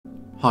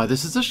Hi,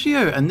 this is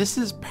Ashio, and this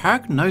is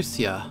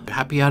Paragnosia.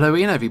 Happy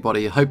Halloween,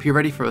 everybody. Hope you're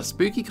ready for a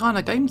spooky kind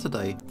of game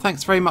today.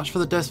 Thanks very much for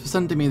the devs for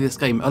sending me this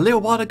game. A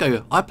little while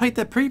ago, I played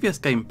their previous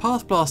game,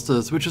 Path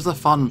Blasters, which was a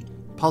fun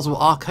puzzle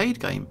arcade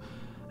game.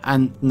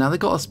 And now they've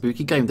got a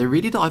spooky game. They're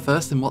really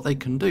diverse in what they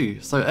can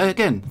do. So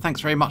again,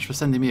 thanks very much for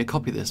sending me a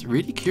copy of this.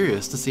 Really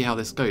curious to see how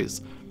this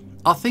goes.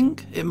 I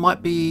think it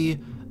might be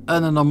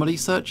an anomaly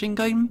searching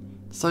game,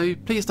 so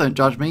please don't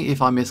judge me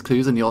if I miss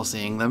clues and you're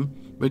seeing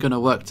them. We're going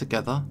to work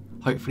together.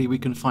 Hopefully we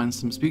can find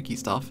some spooky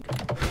stuff.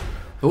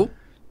 Oh.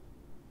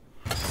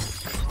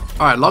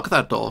 Alright, lock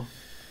that door.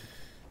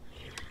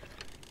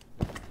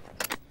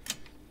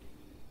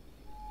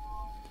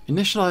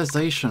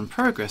 Initialization.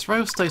 Progress.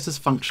 Rail status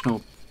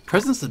functional.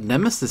 Presence of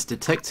Nemesis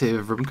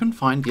detective. Room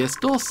confined. Yes.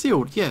 Door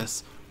sealed.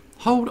 Yes.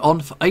 Hold on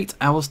for 8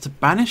 hours to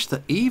banish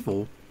the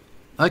evil.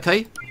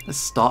 Okay, let's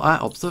start our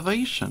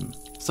observation.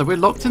 So we're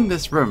locked in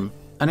this room,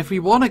 and if we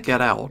want to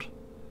get out,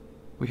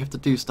 we have to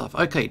do stuff.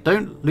 Okay,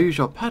 don't lose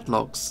your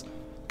padlocks.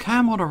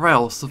 Cam on a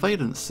rail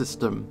surveillance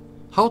system.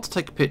 Hold to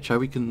take a picture.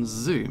 We can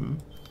zoom.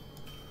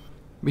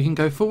 We can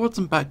go forwards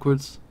and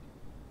backwards.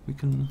 We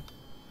can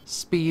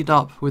speed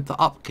up with the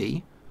up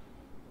key.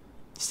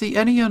 See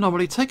any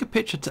anomaly. Take a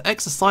picture to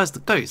exorcise the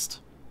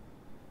ghost.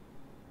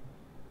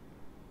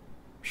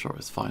 Sure,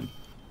 it's fine.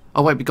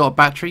 Oh wait, we got a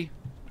battery.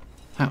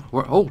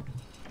 Oh.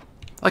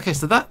 Okay,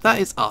 so that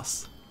is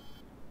us.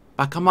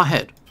 Back on my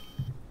head.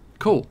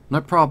 Cool, no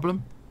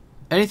problem.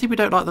 Anything we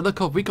don't like the look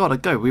of, we gotta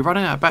go. We're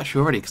running out of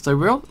battery already. So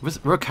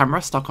we're a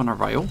camera stuck on a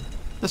rail.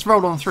 Let's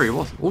roll on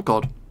through. Oh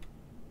god.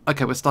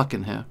 Okay, we're stuck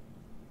in here.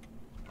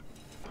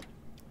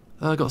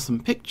 Got some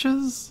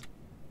pictures.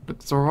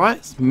 Looks alright.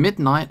 It's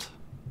midnight.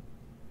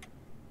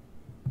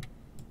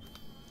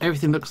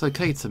 Everything looks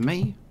okay to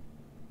me.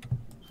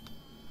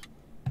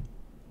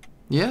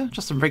 Yeah,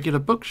 just some regular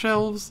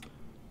bookshelves.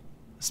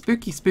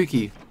 Spooky,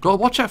 spooky. Gotta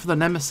watch out for the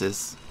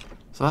nemesis.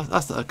 So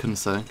that's a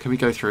concern. Can we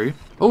go through?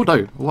 Oh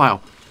no,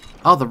 wow.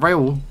 Oh, the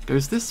rail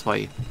goes this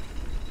way.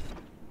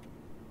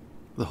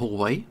 The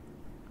hallway.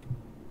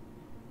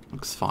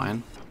 Looks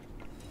fine.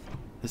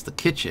 There's the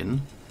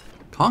kitchen.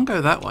 Can't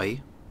go that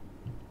way.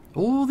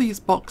 All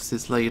these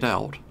boxes laid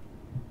out.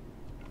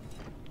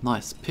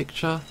 Nice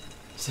picture.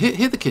 So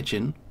here the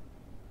kitchen.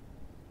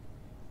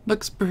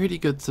 Looks pretty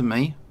good to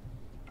me.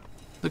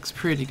 Looks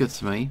pretty good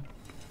to me.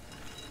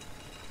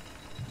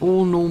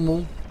 All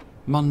normal,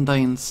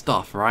 mundane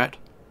stuff, right?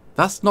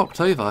 That's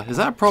knocked over. Is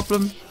that a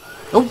problem?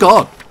 Oh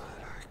god!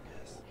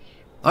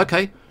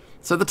 Okay,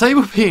 so the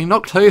table being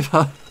knocked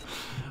over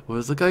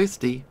was a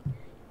ghosty.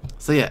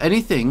 So yeah,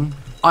 anything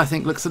I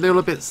think looks a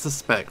little bit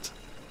suspect.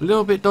 A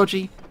little bit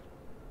dodgy.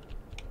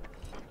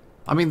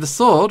 I mean, the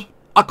sword,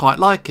 I quite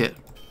like it.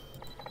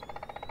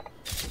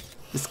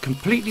 It's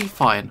completely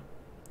fine.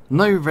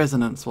 No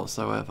resonance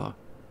whatsoever.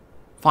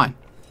 Fine.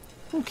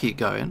 We'll keep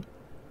going.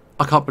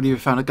 I can't believe we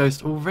found a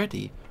ghost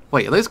already.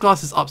 Wait, are those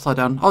glasses upside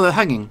down? Oh, they're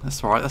hanging.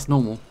 That's alright, that's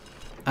normal.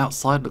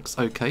 Outside looks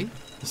okay.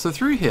 So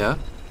through here,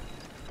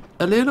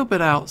 a little bit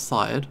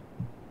outside.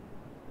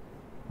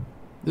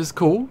 This is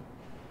cool.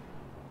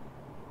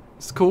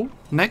 It's cool.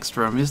 Next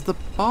room is the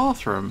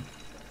bathroom.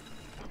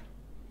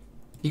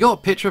 You got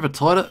a picture of a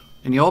toilet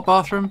in your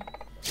bathroom?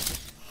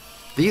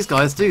 These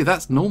guys do.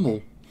 That's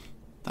normal.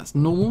 That's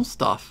normal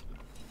stuff.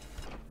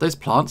 Those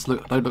plants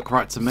don't look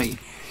right to me.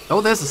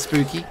 Oh, there's a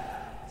spooky.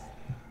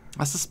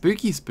 That's a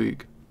spooky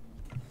spook.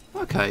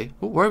 Okay,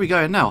 well, where are we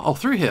going now? Oh,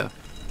 through here.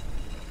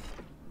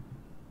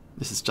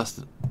 This is just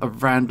a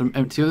random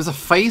empty... There's a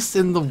face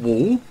in the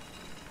wall.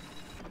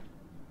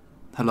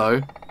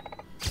 Hello.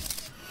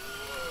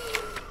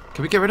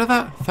 Can we get rid of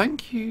that?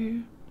 Thank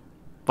you.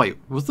 Wait,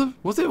 was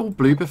it all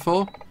blue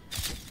before?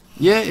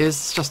 Yeah, it is.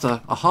 It's just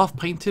a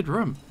half-painted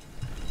room.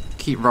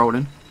 Keep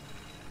rolling.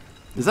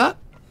 Is that...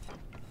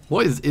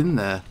 What is in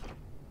there?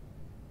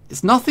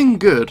 It's nothing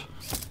good.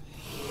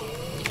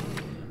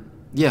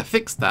 Yeah,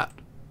 fix that.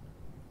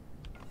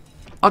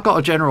 I got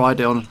a general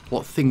idea on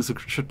what things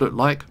should look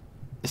like.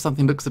 If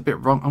something looks a bit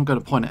wrong, I'm going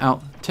to point it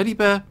out. Teddy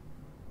bear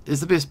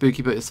is a bit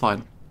spooky, but it's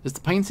fine. Is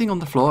the painting on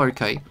the floor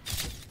okay?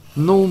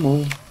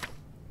 Normal.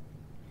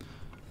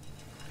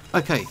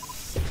 Okay.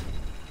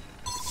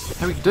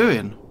 How are we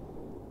doing?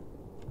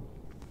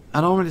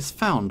 Anomalies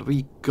found.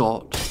 We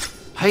got...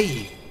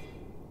 Hey!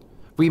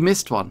 We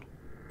missed one.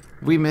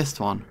 We missed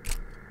one.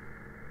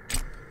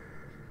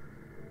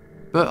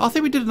 But I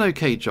think we did an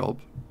okay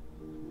job.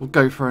 We'll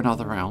go for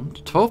another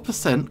round.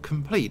 12%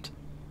 complete.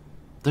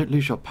 Don't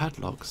lose your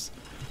padlocks.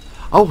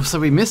 Oh, so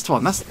we missed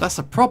one. That's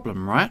a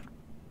problem, right?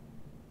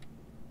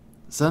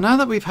 So now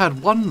that we've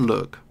had one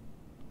look,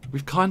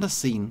 we've kind of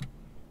seen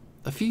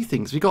a few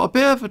things. We got a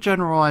bit of a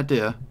general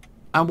idea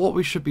and what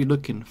we should be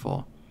looking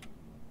for.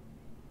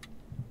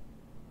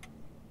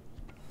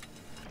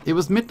 It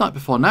was midnight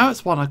before. Now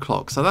it's 1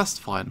 o'clock, so that's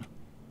fine.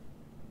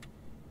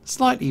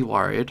 Slightly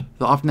worried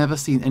that I've never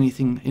seen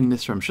anything in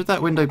this room. Should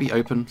that window be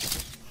open?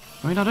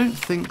 I mean, I don't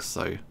think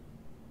so.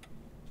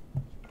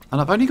 And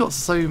I've only got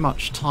so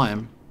much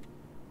time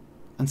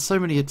and so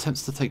many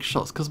attempts to take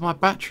shots because my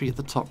battery at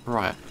the top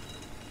right.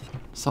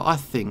 So I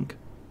think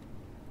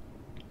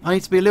I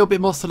need to be a little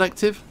bit more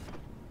selective.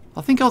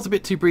 I think I was a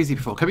bit too breezy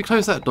before. Can we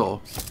close that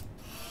door?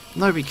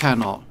 No, we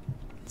cannot.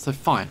 So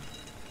fine.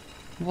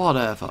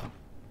 Whatever.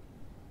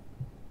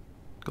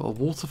 Got a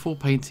waterfall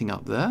painting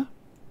up there.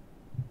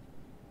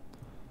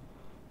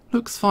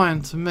 Looks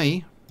fine to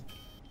me.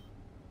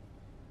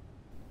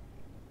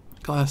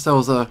 Got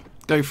ourselves a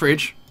go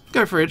fridge.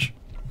 Go fridge.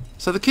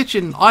 So the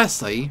kitchen, I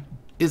say,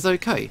 is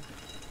okay.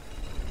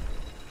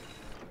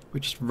 We're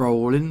just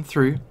rolling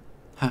through.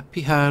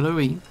 Happy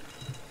Halloween.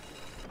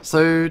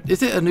 So,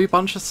 is it a new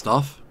bunch of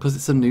stuff because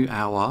it's a new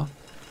hour?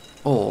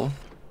 Or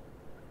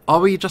are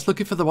we just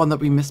looking for the one that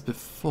we missed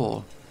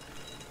before?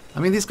 I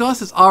mean, these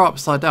glasses are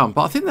upside down,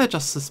 but I think they're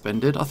just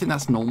suspended. I think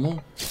that's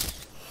normal.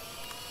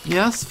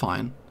 Yeah, that's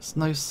fine. It's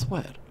no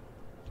sweat.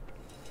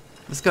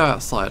 Let's go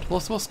outside.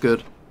 What's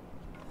good?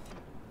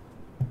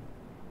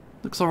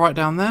 Looks alright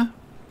down there.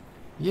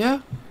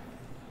 Yeah?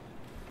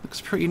 Looks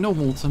pretty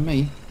normal to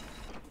me.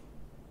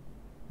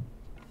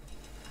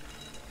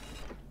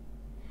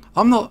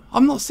 I'm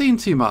not seeing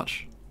too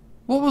much.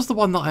 What was the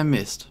one that I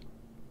missed?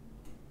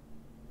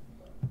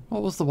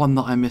 What was the one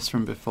that I missed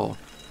from before?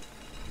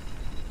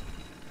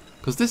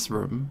 Because this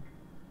room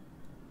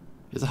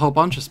is a whole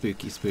bunch of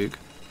spooky spook.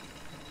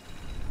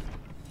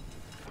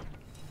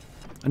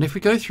 And if we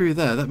go through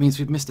there, that means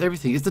we've missed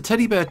everything. Is the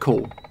teddy bear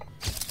cool?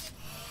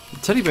 The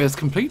teddy bear is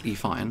completely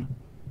fine.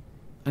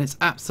 And it's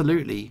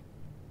absolutely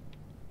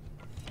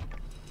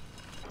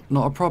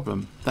not a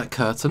problem. That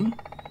curtain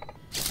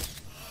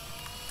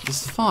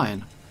is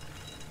fine.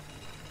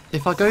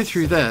 If I go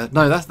through there...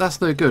 No,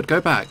 that's no good. Go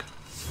back.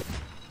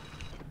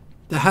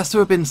 There has to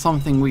have been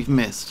something we've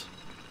missed.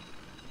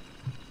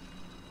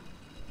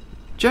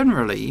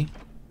 Generally,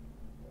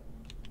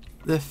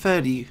 they're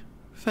fairly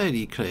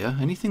clear.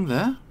 Anything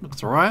there?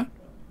 Looks alright.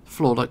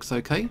 Floor looks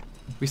okay.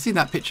 We've seen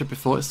that picture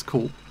before. It's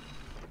cool.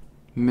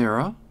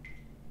 Mirror.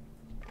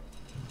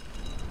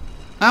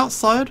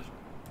 Outside?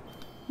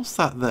 What's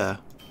that there?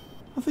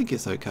 I think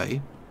it's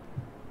okay.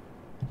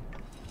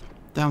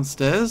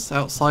 Downstairs,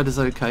 outside is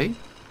okay.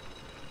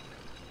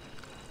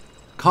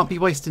 Can't be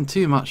wasting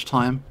too much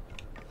time.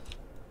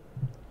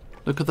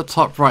 Look at the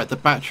top right, the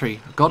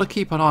battery. I've got to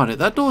keep an eye on it.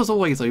 That door is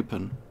always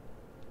open.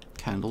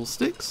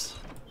 Candlesticks?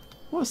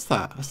 What's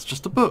that? That's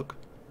just a book.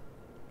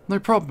 No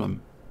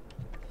problem.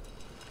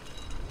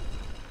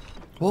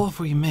 What have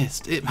we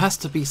missed? It has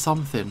to be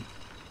something.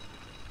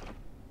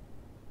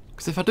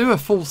 Because if I do a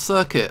full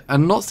circuit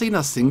and not seen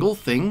a single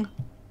thing,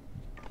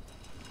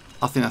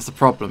 I think that's a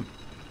problem.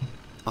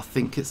 I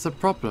think it's a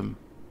problem.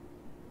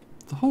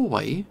 The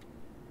hallway?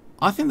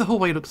 I think the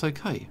hallway looks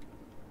okay.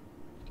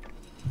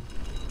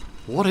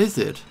 What is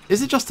it?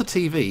 Is it just a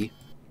TV?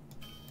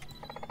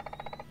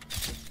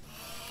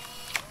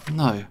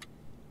 No.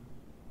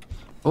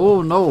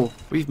 Oh no,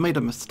 we've made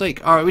a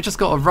mistake. Alright, we just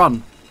gotta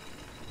run.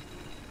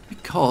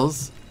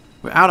 Because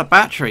we're out of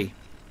battery.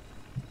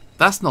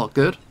 That's not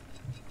good.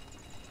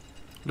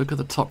 Look at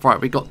the top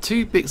right. We got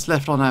 2 bits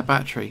left on our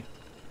battery.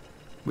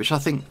 Which I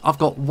think I've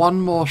got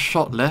one more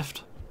shot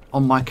left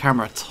on my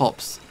camera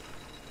tops.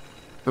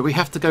 But we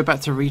have to go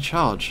back to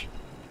recharge.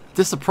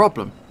 This is a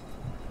problem.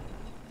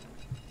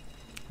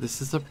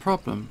 This is a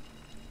problem.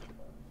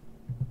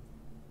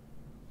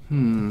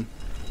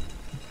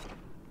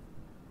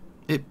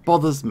 It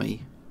bothers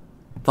me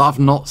that I've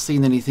not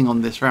seen anything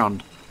on this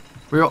round.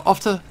 We are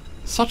off to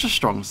such a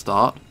strong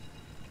start.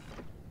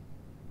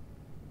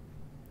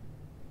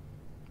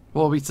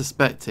 What are we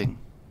suspecting?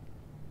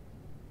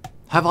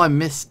 Have I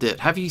missed it?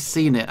 Have you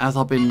seen it as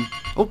I've been...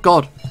 Oh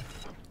god!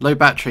 Low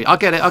battery. I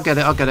get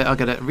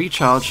it.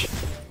 Recharge.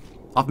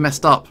 I've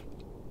messed up.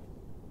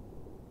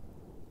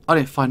 I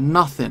didn't find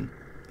nothing.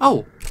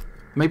 Oh!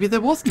 Maybe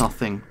there was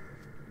nothing.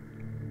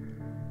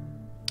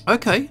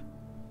 Okay.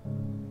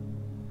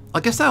 I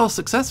guess that was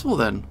successful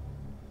then.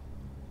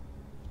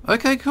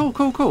 Okay,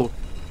 cool.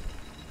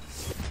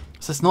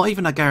 So it's not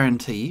even a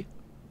guarantee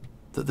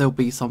that there'll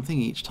be something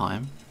each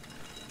time.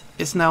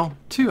 It's now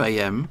 2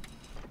 AM.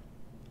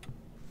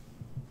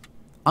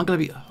 I'm gonna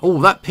be... Oh,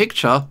 that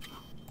picture!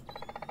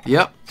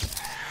 Yep.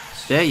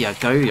 There you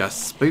go, you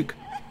spook.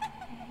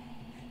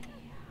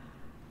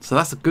 So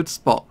that's a good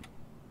spot.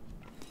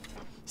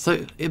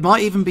 So it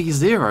might even be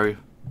 0.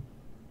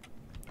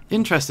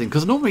 Interesting,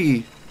 because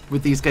normally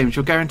with these games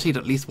you're guaranteed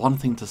at least one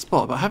thing to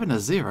spot, but having a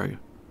 0,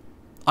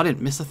 I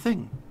didn't miss a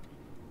thing.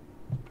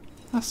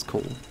 That's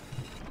cool.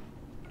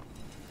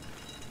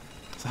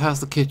 So how's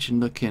the kitchen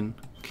looking?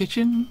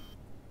 Kitchen?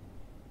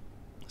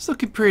 It's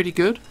looking pretty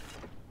good.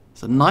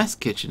 It's a nice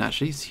kitchen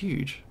actually, it's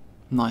huge.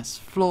 Nice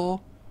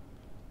floor.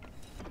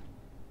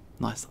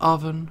 Nice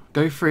oven.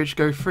 Go fridge.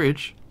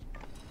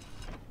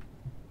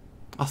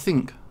 I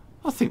think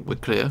we're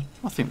clear.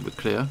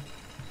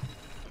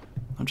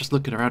 I'm just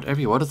looking around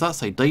everywhere. What does that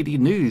say? Daily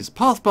news.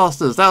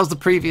 Pathbusters. That was the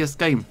previous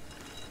game.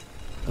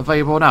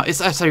 Available now.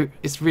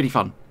 It's really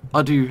fun.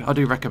 I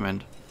do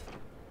recommend.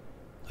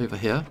 Over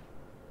here.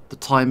 The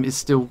time is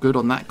still good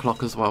on that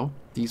clock as well.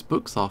 These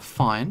books are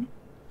fine.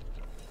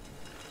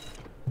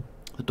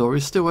 The door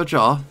is still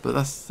ajar, but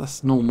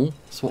that's normal.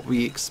 That's what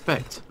we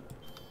expect.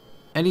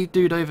 Any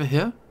dude over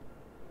here?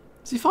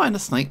 Has he fighting a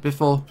snake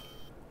before?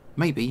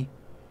 Maybe.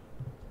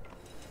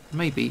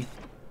 Maybe.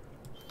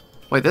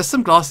 Wait, there's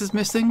some glasses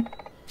missing?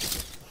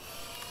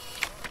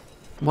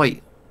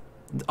 Wait.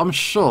 I'm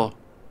sure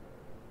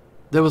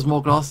there was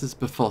more glasses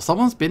before.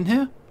 Someone's been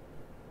here?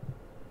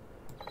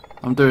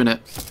 I'm doing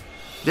it.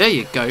 There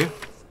you go.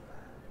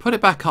 Put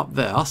it back up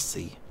there. I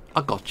see.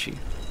 I got you.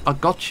 I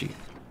got you.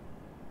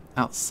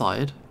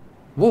 Outside.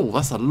 Whoa,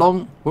 that's a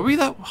long... Were we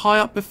that high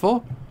up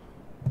before?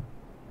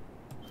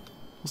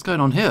 What's going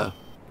on here?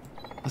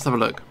 Let's have a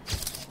look.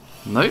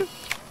 No?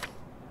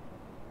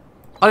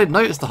 I didn't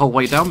notice the whole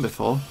way down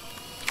before.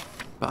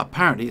 But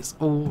apparently it's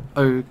all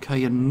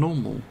okay and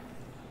normal.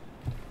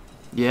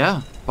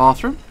 Yeah,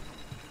 bathroom.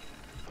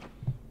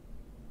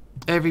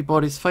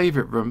 Everybody's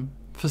favourite room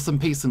for some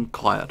peace and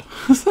quiet.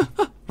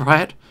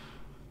 Right?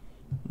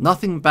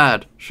 Nothing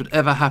bad should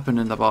ever happen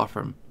in the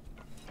bathroom.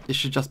 It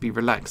should just be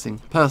relaxing,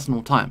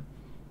 personal time.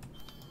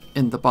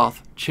 In the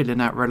bath,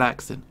 chilling out,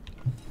 relaxing.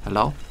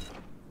 Hello?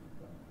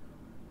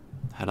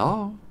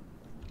 Hello?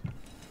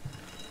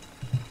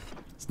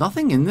 There's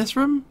nothing in this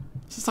room?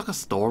 Is this like a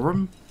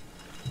storeroom?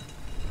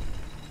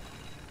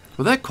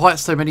 Were there quite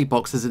so many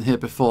boxes in here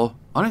before?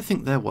 I don't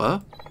think there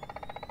were.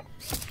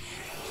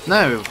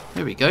 No,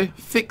 there we go.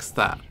 Fix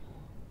that.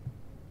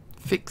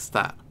 Fix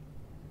that.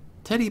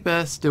 Teddy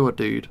bear, still a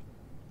dude.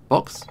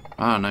 Box?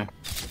 I don't know.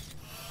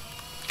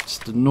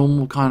 Just a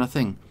normal kind of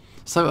thing.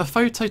 So a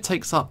photo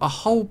takes up a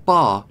whole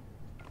bar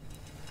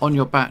on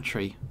your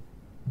battery.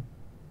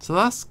 So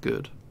that's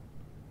good.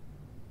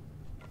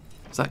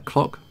 Is that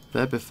clock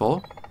there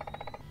before?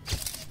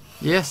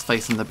 Yes,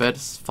 facing the bed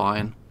is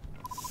fine.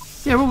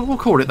 Yeah, we'll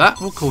call it that.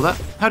 We'll call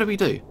that. How do we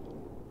do?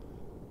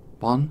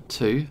 1,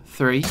 2,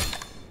 3.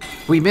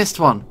 We missed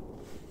one.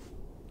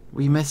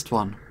 We missed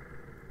one.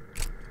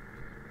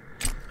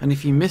 And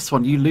if you miss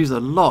one, you lose a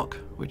lock,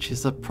 which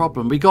is a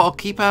problem. We gotta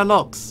keep our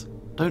locks.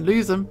 Don't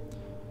lose them.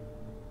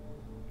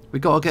 We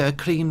gotta get a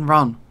clean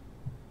run.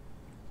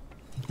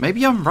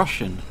 Maybe I'm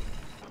rushing.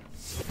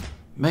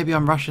 Maybe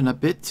I'm rushing a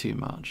bit too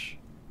much.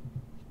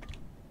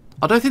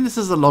 I don't think this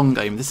is a long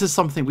game. This is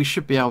something we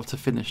should be able to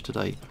finish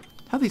today.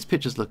 How are these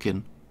pictures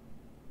looking?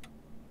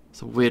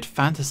 It's a weird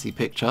fantasy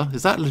picture.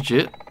 Is that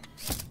legit?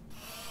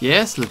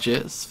 Yes,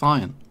 legit. It's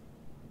fine.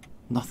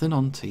 Nothing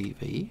on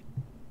TV.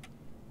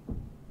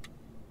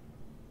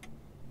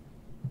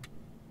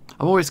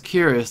 I'm always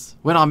curious.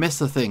 When I miss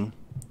a thing,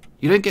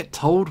 you don't get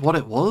told what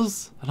it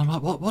was. And I'm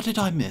like, what did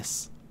I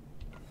miss?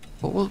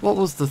 What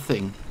was the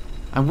thing?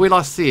 And will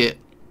I see it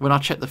when I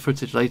check the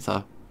footage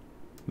later?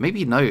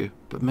 Maybe no,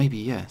 but maybe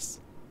yes.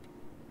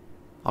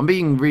 I'm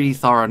being really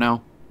thorough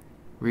now.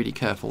 Really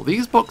careful.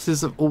 These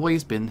boxes have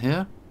always been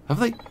here. Have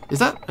they? Is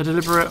that a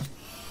deliberate...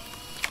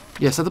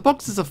 Yeah, so the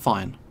boxes are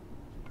fine.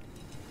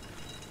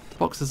 The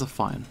boxes are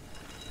fine.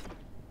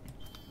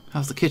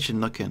 How's the kitchen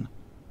looking?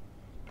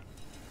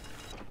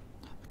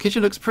 The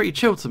kitchen looks pretty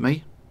chill to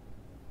me.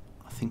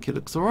 I think it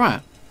looks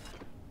alright.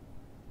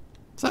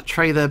 Is that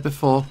tray there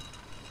before?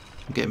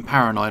 I'm getting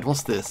paranoid.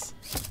 What's this?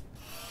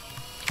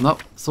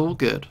 Nope, it's all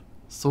good.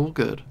 It's all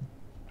good.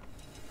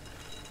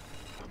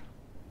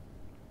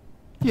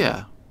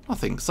 Yeah, I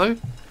think so.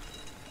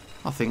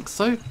 I think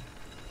so.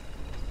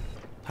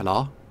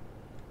 Hello?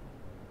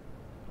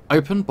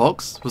 Open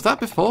box. Was that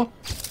before?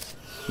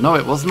 No,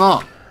 it was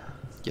not.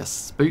 You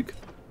spook.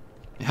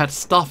 It had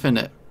stuff in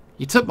it.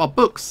 You took my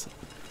books.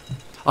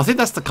 I think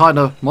that's the kind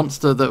of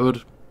monster that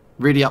would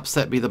really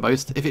upset me the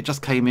most if it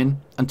just came in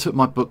and took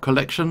my book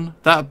collection.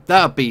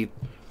 That'd be...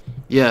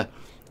 Yeah.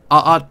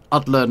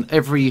 I'd learn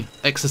every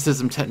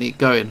exorcism technique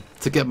going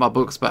to get my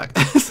books back.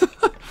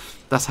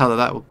 That's how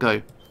that would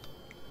go.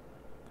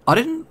 I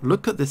didn't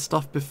look at this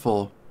stuff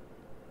before.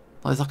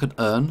 There's like an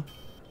urn.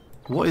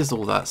 What is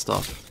all that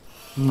stuff?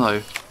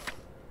 No.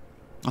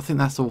 I think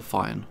that's all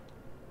fine.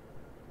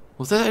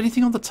 Was there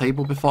anything on the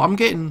table before? I'm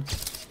getting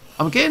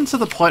to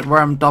the point where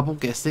I'm double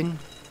guessing.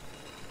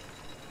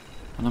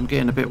 And I'm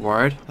getting a bit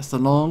worried. That's a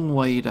long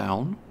way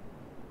down.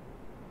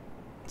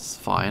 It's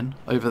fine.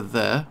 Over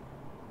there.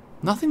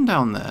 Nothing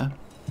down there.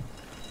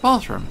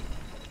 Bathroom.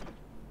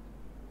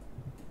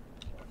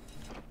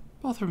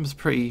 Bathroom's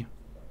pretty...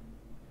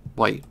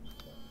 Wait.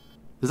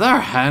 Is there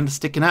a hand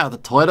sticking out of the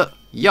toilet?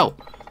 Yo!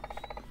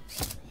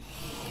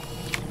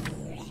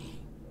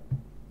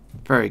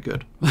 Very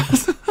good.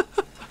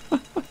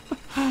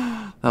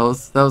 That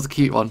was a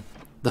cute one.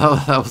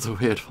 That was a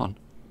weird one.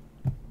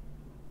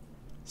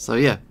 So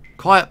yeah,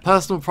 quiet,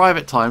 personal,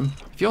 private time.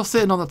 If you're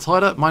sitting on the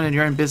toilet, minding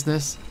your own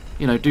business,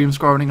 you know, doom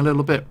scrolling a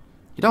little bit,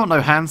 you don't want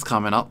no hands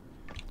coming up.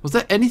 Was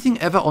there anything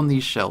ever on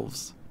these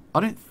shelves?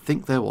 I don't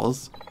think there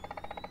was.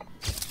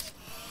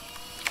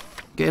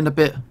 Getting a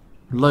bit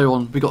low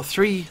on. We got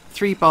three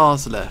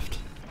bars left.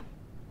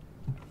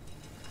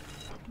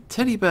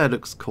 Teddy bear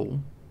looks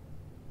cool.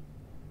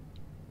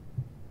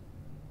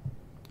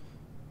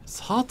 It's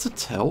hard to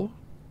tell.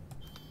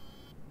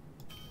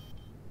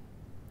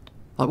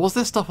 Like, was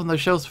there stuff on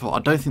those shelves before? I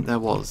don't think there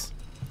was.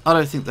 I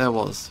don't think there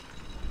was.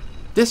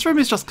 This room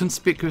is just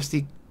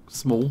conspicuously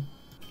small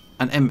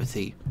and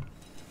empty.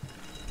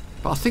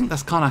 But I think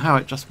that's kind of how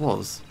it just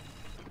was.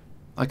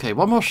 Okay,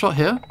 one more shot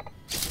here.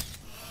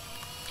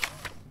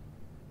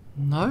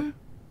 No?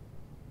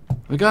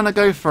 We're going to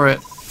go for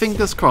it.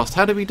 Fingers crossed.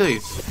 How do we do?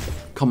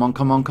 Come on,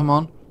 come on, come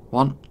on.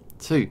 1,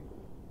 2.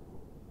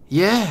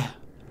 Yeah!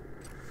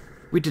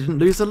 We didn't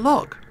lose a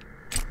lock.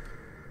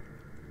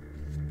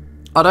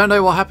 I don't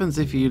know what happens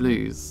if you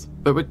lose,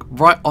 but we're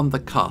right on the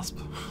cusp.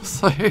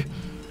 So,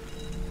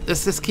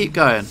 let's just keep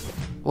going.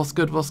 What's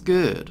good, what's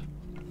good?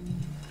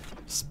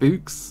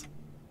 Spooks?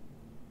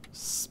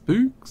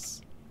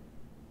 Spooks?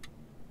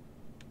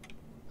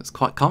 It's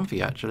quite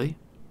comfy, actually.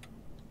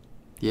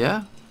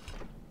 Yeah?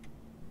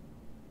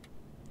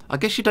 I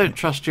guess you don't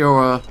trust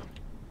your,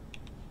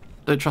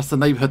 don't trust the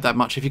neighbourhood that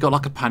much if you've got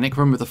like a panic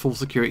room with a full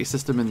security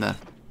system in there.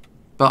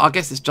 But I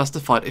guess it's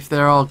justified if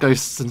there are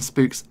ghosts and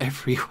spooks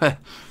everywhere.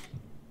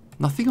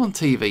 Nothing on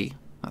TV.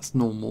 That's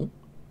normal.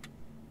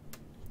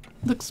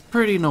 Looks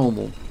pretty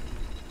normal.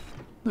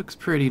 Looks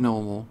pretty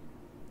normal.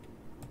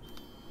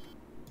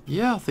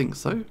 Yeah, I think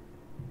so.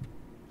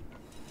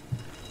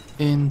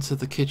 Into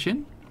the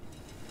kitchen.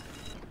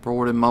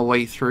 Brawling my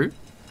way through.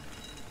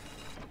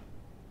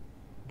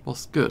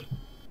 What's good?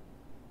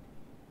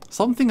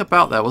 Something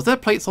about there. Was there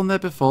plates on there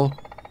before?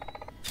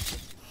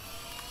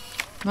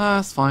 No,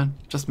 that's fine.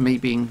 Just me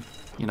being,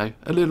 you know,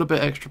 a little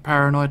bit extra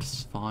paranoid.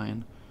 It's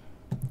fine.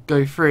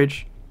 Go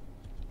fridge.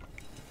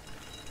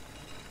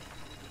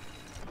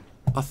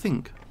 I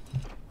think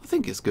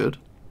it's good.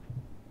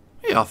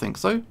 Yeah, I think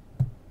so.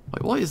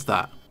 Wait, what is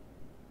that?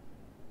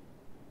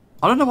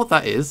 I don't know what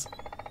that is.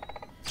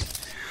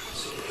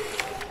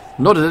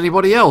 Nor did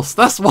anybody else.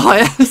 That's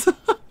why.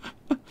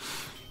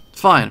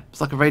 Fine.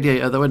 It's like a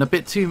radiator that went a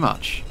bit too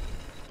much.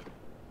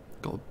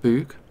 Got a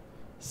book.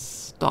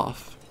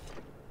 Stuff.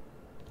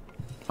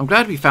 I'm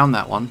glad we found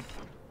that one.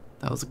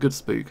 That was a good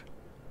spook.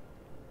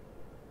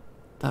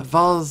 That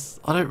vase.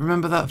 I don't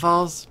remember that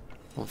vase.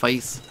 Or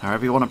vase.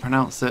 However you want to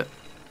pronounce it.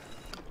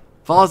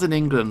 Vase in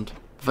England.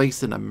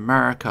 Vase in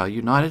America.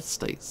 United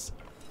States.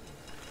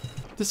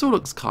 This all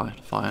looks kind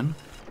of fine.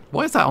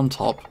 Why is that on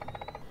top?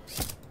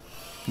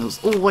 It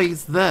was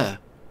always there.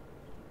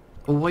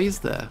 Always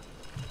there.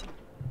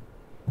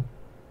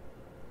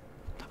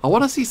 I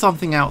want to see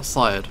something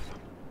outside.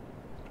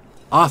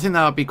 I think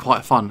that would be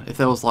quite fun if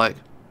there was like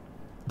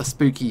a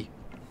spooky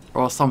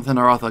or something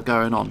or other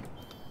going on.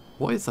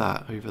 What is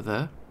that over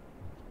there?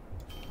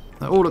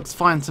 That all looks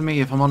fine to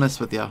me if I'm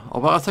honest with you. Oh,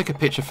 but I'll take a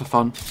picture for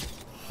fun.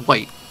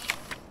 Wait.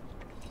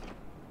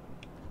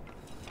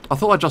 I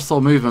thought I just saw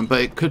movement, but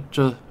it could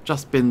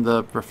just been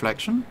the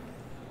reflection.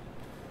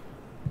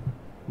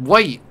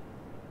 Wait.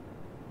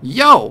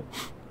 Yo!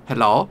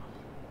 Hello.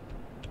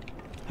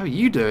 How are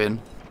you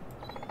doing?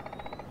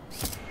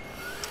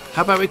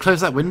 How about we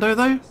close that window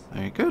though?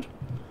 Very good.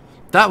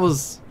 That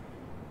was...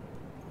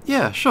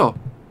 Yeah, sure.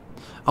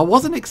 I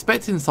wasn't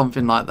expecting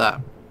something like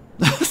that.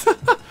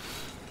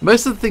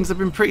 Most of the things have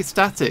been pretty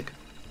static.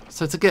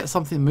 So to get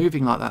something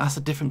moving like that, that's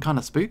a different kind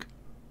of spook.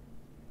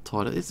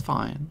 Toilet is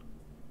fine.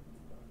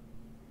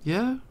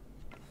 Yeah?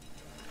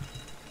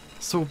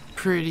 It's all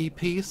pretty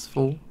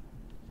peaceful.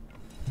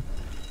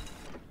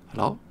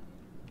 Hello?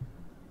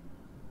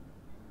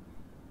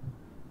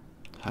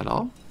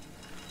 Hello?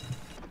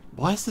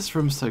 Why is this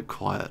room so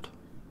quiet?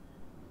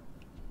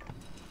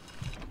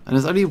 And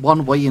there's only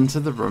one way into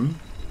the room.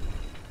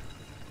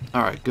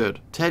 Alright,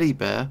 good. Teddy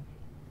bear.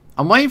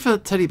 I'm waiting for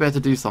Teddy bear to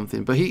do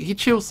something, but he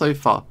chills so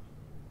far.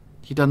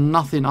 He done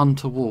nothing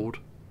untoward.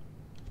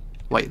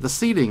 Wait, the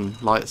ceiling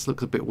lights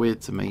look a bit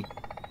weird to me.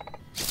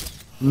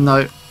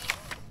 No,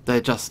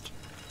 they're just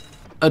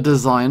a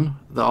design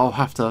that I'll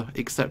have to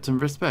accept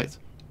and respect.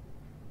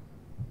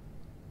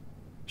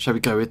 Shall we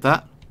go with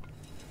that?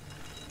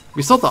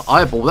 We saw the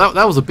eyeball.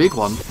 That was a big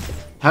one.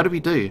 How did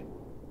we do?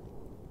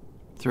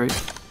 3.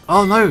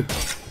 Oh no!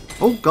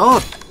 Oh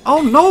god!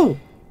 Oh no!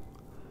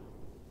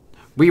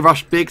 We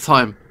rushed big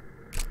time.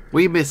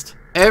 We missed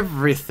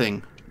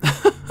everything.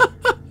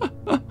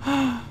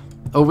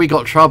 Oh, we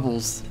got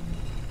troubles.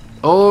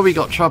 Oh, we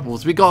got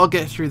troubles. We gotta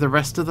get through the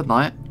rest of the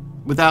night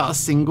without a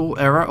single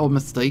error or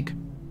mistake.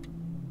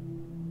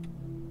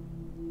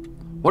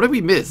 What did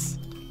we miss?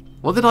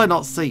 What did I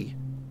not see?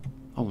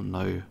 Oh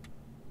no.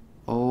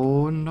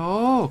 Oh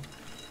no.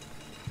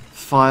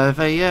 5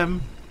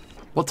 AM.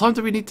 What time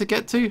do we need to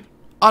get to?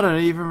 I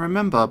don't even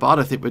remember, but I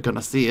don't think we're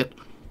gonna see it.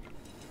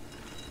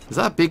 Is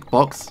that a big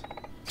box?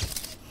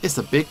 It's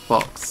a big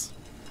box.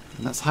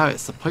 And that's how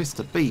it's supposed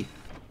to be.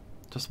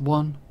 Just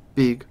one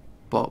big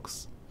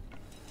box.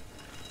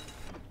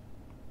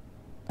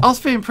 I was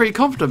feeling pretty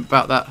confident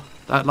about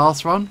that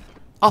last run.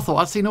 I thought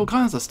I'd seen all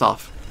kinds of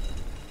stuff.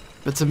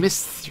 But to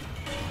miss...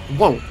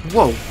 Whoa,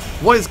 whoa.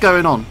 What is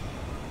going on?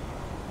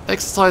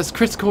 Exercise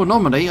critical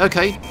anomaly.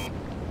 Okay.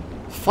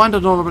 Find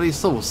anomaly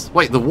source.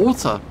 Wait, the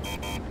water.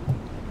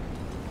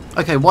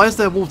 Okay, why is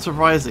there water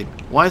rising?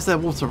 Why is there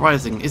water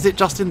rising? Is it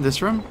just in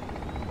this room?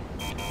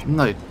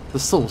 No. The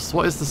source.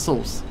 What is the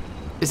source?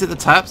 Is it the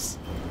taps?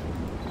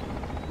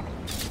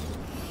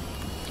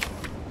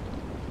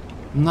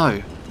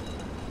 No.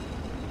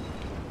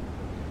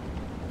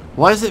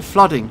 Why is it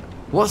flooding?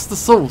 What's the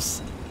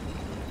source?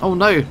 Oh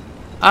no.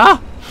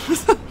 Ah!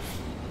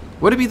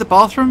 Would it be the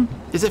bathroom?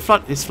 Is it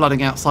flood? It's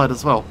flooding outside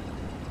as well.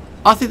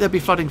 I think there'd be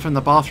flooding from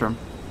the bathroom.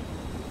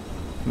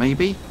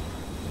 Maybe.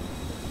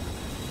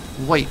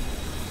 Wait,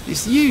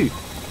 it's you.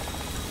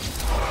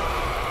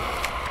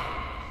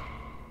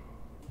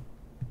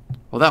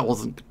 Well, that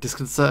wasn't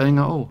disconcerting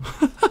at all.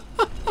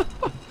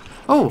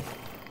 Oh,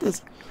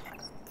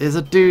 there's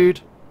a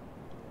dude.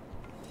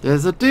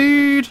 There's a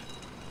dude.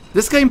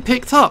 This game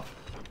picked up.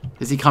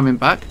 Is he coming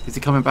back? Is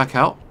he coming back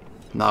out?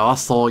 No, I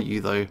saw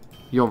you though.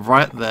 You're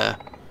right there.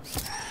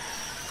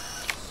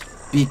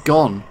 Be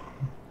gone.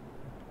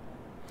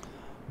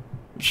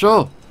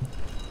 Sure.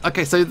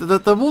 Okay, so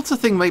the water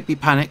thing made me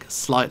panic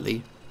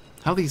slightly.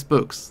 How are these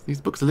books?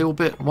 These books a little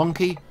bit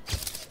wonky?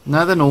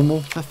 No, they're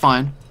normal. They're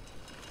fine.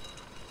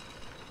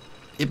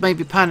 It made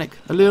me panic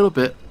a little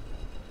bit,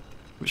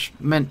 which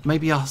meant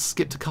maybe I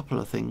skipped a couple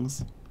of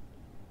things.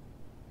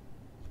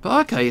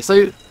 But okay,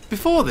 so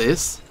before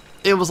this,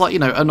 it was like, you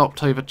know, a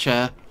knocked over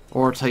chair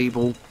or a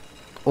table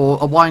or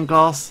a wine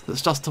glass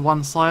that's just to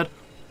one side.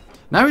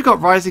 Now we've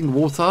got rising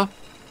water,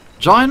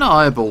 giant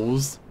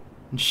eyeballs,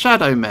 and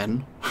shadow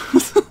men.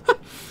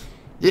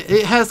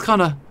 It has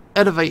kind of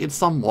elevated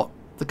somewhat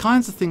the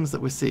kinds of things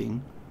that we're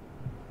seeing.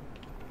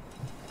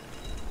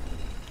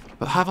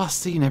 But have I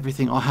seen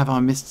everything or have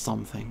I missed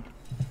something?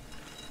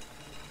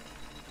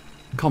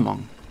 Come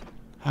on.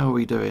 How are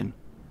we doing?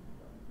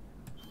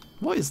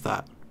 What is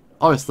that?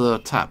 Oh, it's the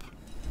tap.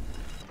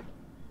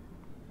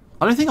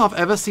 I don't think I've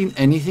ever seen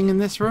anything in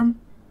this room.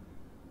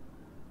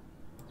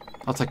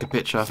 I'll take a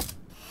picture.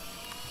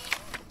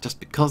 Just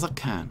because I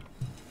can.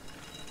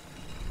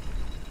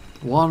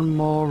 One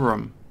more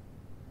room.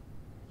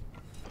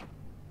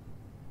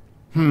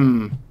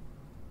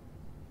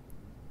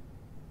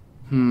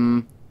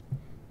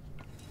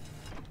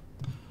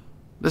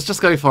 Let's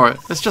just go for it.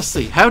 Let's just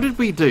see. How did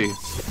we do?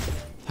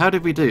 How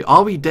did we do?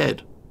 Are we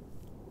dead?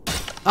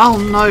 Oh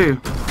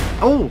no.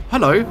 Oh,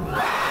 hello.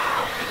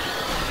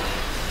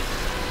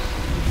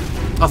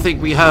 I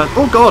think we heard...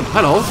 Oh god,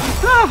 hello.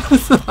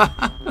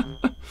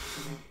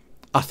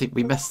 I think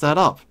we messed that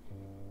up.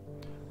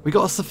 We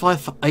got to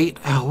survive for 8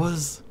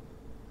 hours.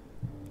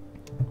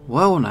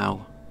 Well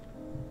now.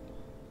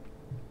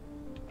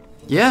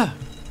 Yeah.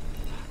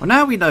 Well,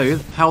 now we know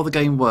how the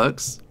game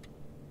works.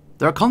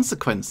 There are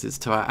consequences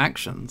to our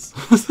actions.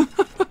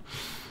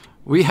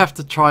 We have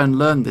to try and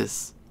learn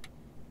this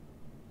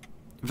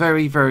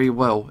very, very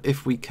well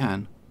if we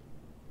can.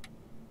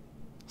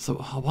 So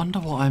I wonder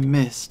what I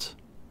missed.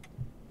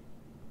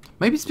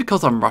 Maybe it's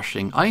because I'm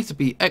rushing. I need to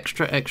be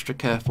extra, extra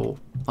careful.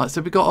 Like,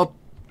 so we got a,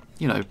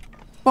 you know,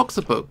 box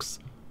of books.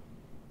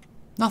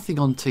 Nothing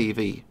on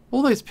TV.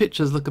 All those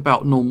pictures look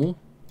about normal.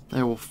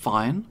 They're all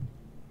fine.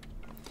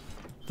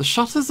 The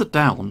shutters are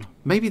down.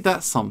 Maybe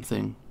that's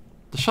something.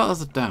 The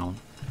shutters are down.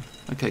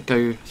 Okay,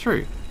 go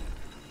through.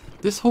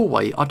 This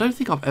hallway, I don't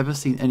think I've ever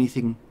seen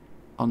anything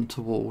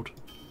untoward.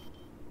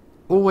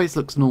 Always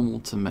looks normal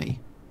to me.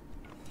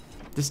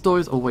 This door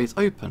is always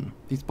open.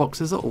 These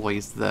boxes are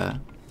always there.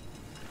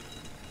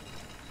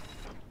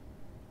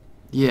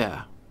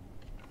 Yeah.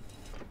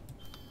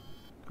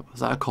 Is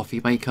that a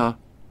coffee maker?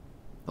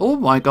 Oh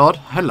my god,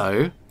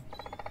 hello.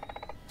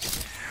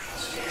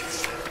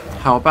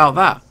 How about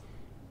that?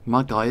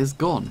 My guy is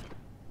gone.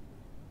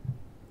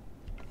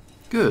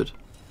 Good.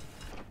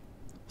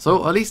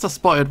 So at least I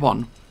spotted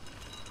one.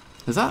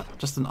 Is that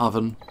just an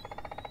oven?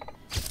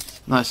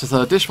 No, it's just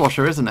a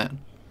dishwasher, isn't it?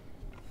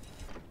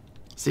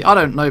 See, I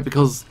don't know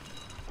because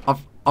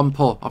I'm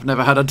poor. I've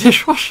never had a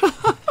dishwasher.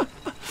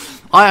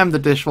 I am the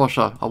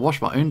dishwasher. I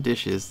wash my own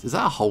dishes. Is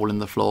that a hole in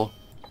the floor?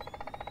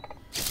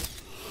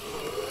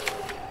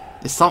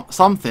 It's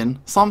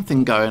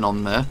something going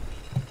on there.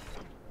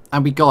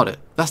 And we got it.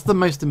 That's the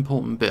most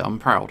important bit. I'm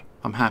proud.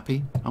 I'm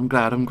happy. I'm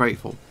glad. I'm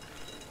grateful.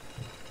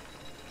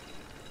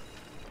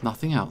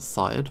 Nothing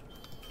outside.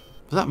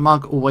 Was that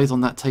mug always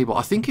on that table?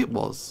 I think it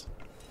was.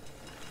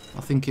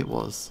 I think it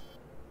was.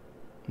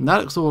 And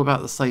that looks all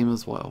about the same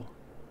as well.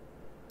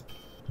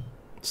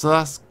 So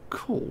that's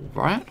cool,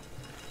 right?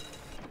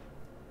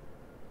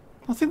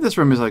 I think this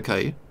room is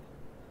okay.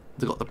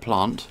 They've got the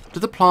plant.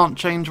 Did the plant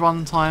change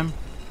one time?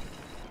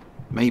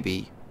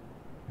 Maybe.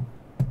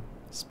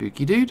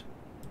 Spooky dude?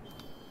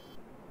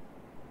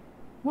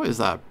 What is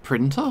that?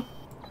 Printer?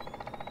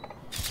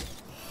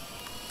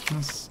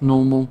 That's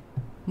normal.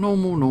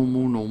 Normal,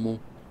 normal, normal.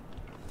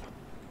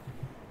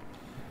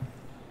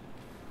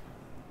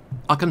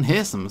 I can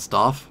hear some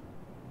stuff.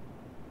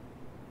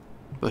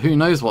 But who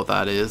knows what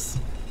that is.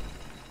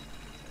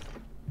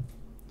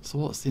 So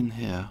what's in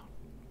here?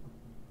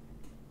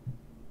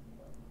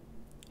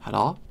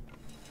 Hello?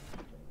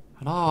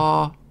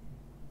 Hello?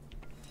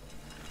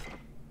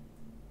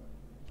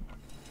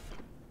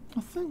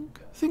 I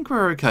think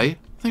we're okay.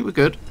 I think we're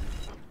good.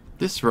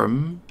 This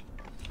room.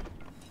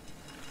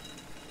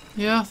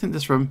 Yeah, I think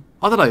this room.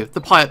 I don't know.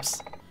 The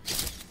pipes.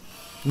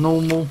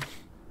 Normal.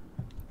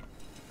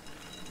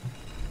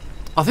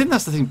 I think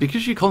that's the thing.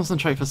 Because you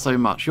concentrate for so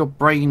much, your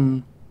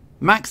brain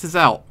maxes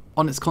out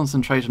on its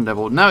concentration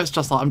level. Now it's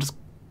just like, I'm just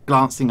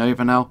glancing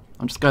over now.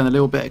 I'm just going a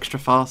little bit extra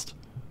fast.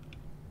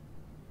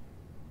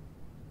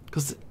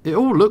 Because it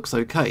all looks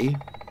okay.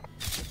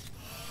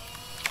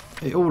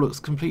 It all looks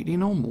completely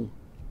normal.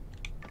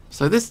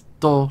 So this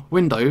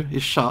window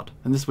is shut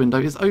and this window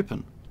is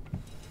open.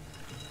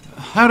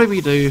 How do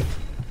we do?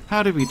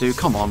 How do we do?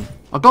 Come on.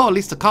 I got at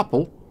least a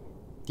couple.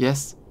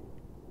 Yes.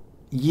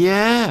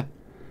 Yeah.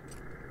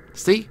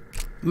 See?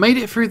 Made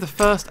it through the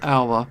first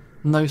hour.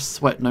 No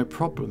sweat, no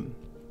problem.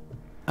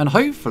 And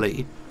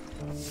hopefully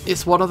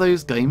it's one of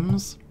those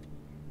games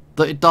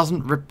that it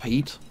doesn't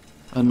repeat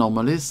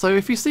anomalies. So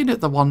if you've seen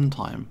it the one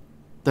time,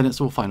 then it's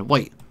all fine.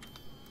 Wait.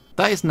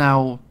 That is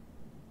now...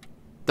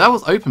 That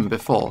was open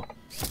before.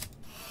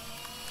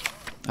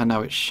 And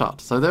now it's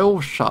shut. So they're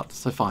all shut.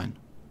 So fine.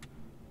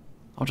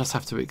 I'll just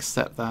have to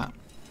accept that.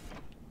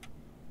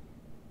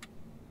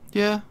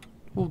 Yeah.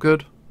 All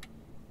good.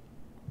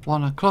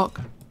 1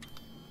 o'clock.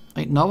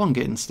 Ain't no one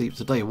getting sleep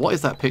today. What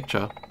is that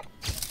picture?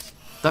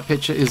 That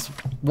picture is...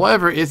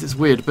 Whatever it is, it's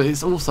weird. But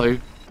it's also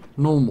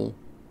normal.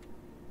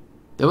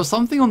 There was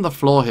something on the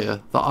floor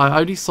here that I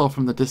only saw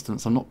from the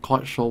distance. I'm not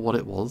quite sure what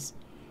it was.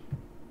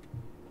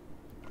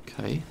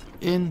 Okay.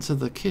 Into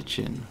the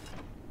kitchen.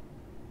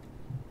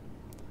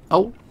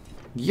 Oh.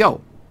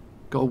 Yo.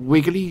 Got a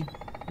wiggly.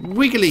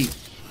 Wiggly.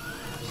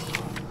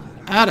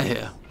 Out of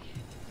here.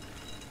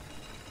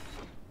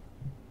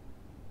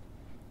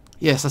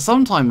 Yeah, so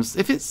sometimes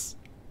if it's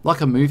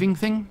like a moving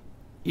thing,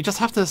 you just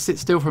have to sit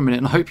still for a minute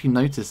and hope you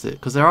notice it.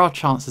 Because there are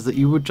chances that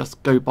you would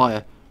just go by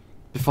it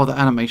before the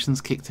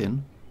animation's kicked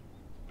in.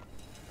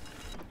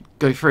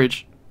 Go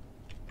fridge.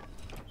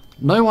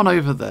 No one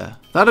over there.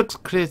 That looks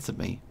clear to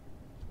me.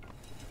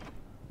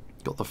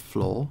 Got the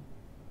floor.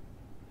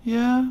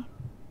 Yeah.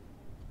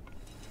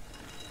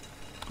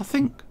 I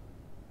think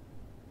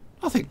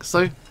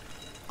so.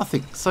 I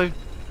think so.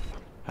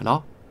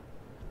 Hello?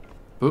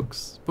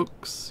 Books.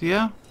 Books.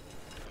 Yeah.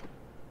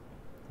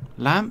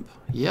 Lamp.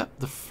 Yep.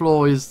 The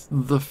floor is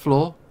the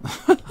floor.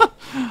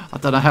 I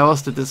don't know how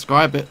else to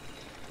describe it.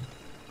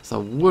 It's a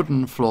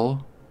wooden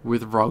floor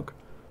with rug.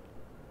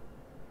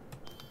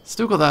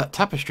 Still got that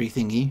tapestry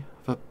thingy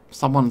for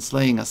someone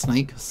slaying a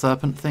snake,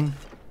 serpent thing.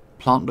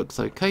 Plant looks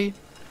okay.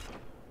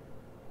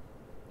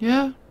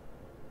 Yeah.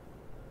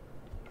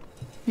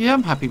 Yeah,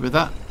 I'm happy with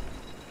that.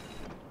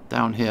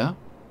 Down here.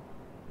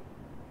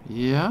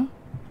 Yeah.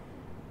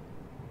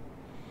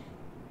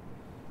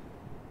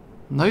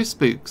 No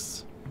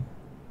spooks.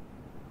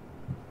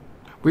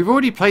 We've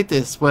already played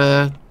this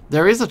where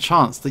there is a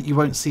chance that you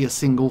won't see a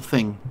single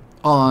thing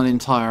on an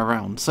entire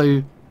round.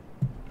 So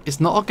it's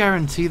not a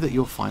guarantee that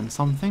you'll find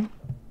something.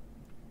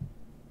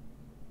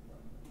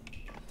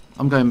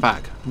 I'm going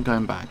back. I'm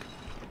going back.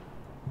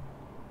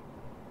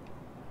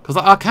 Because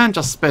I can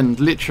just spend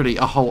literally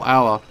a whole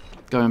hour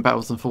going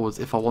backwards and forwards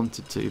if I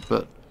wanted to,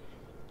 but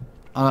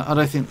I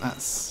don't think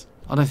that's...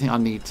 I don't think I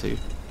need to.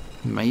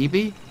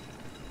 Maybe?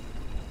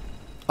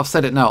 I've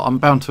said it now. I'm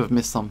bound to have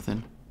missed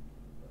something.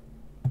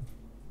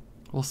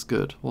 What's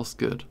good? What's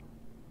good?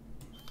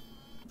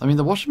 I mean,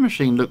 the washing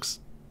machine looks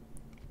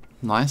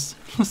nice.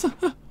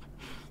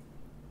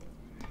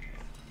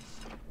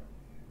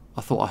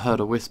 I thought I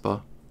heard a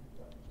whisper.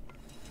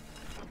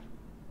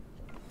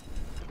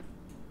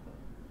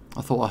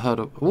 I thought I heard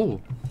a...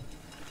 Ooh.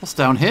 What's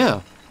down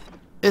here?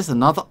 It's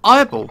another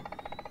eyeball.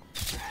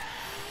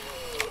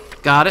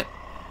 Got it.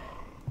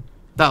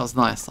 That was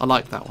nice. I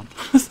like that one.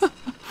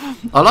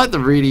 I like the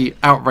really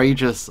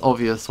outrageous,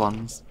 obvious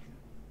ones.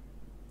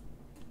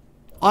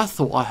 I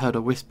thought I heard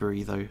a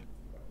whispery, though.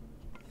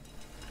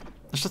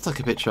 Let's just take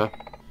a picture.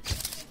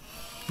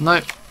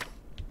 Nope.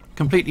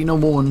 Completely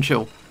normal and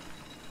chill.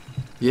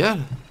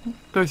 Yeah.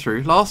 Go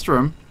through. Last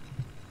room.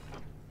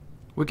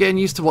 We're getting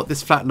used to what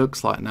this flat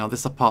looks like now,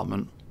 this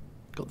apartment.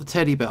 Got the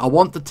teddy bear. I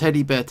want the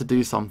teddy bear to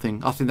do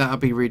something. I think that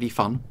would be really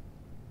fun.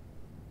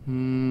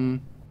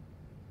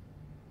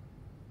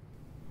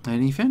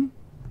 Anything?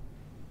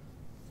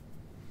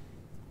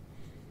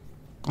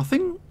 I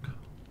think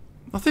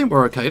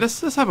we're okay.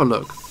 Let's have a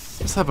look.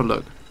 Let's have a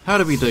look. How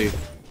do we do?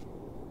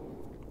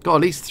 Got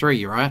at least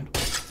 3, right?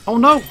 Oh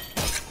no!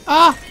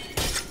 Ah!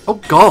 Oh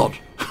god!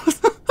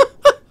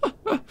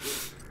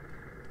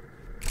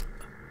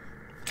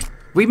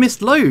 We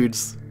missed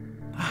loads.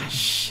 Ah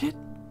shit!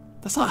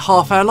 That's like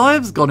half our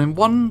lives gone in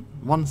one.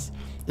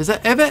 Is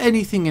there ever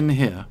anything in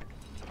here?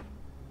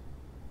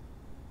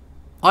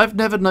 I've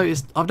never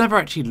noticed. I've never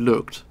actually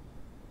looked.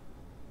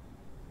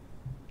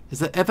 Is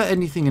there ever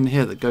anything in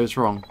here that goes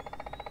wrong?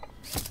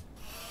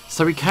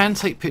 So we can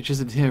take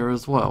pictures in here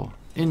as well.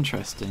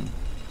 Interesting.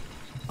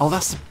 Oh,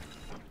 that's...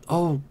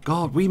 Oh,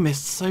 God, we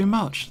missed so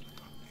much.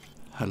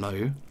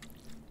 Hello.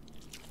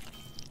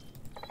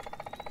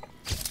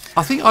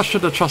 I think I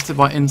should have trusted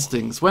my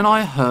instincts. When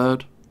I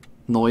heard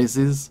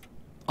noises,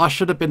 I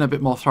should have been a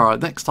bit more thorough.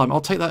 Next time,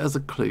 I'll take that as a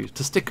clue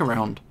to stick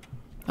around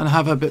and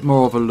have a bit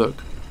more of a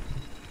look.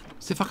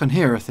 See if I can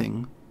hear a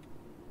thing.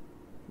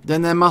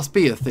 Then there must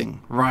be a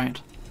thing, right?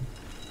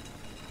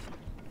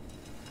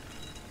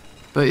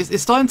 But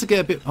it's starting to get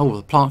a bit... Oh,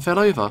 the plant fell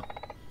over.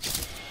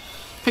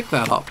 Pick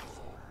that up.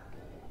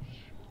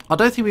 I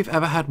don't think we've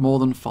ever had more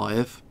than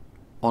 5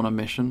 on a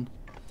mission.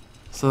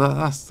 So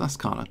that's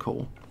kind of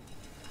cool.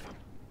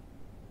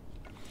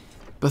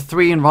 But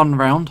 3 in 1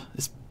 round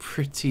is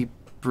pretty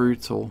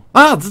brutal.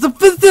 Ah!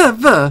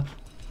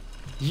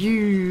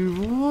 You...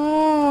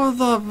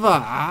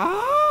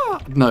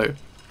 No.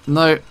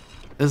 No.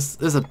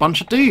 There's a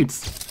bunch of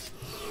dudes.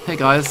 Hey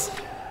guys.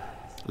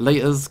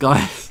 Laters,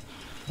 guys.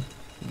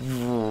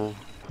 Whoa.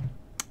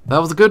 That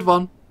was a good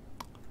one.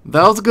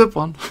 That was a good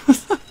one.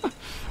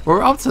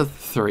 We're up to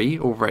 3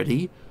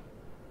 already.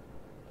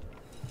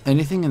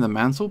 Anything in the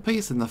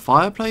mantelpiece? In the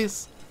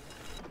fireplace?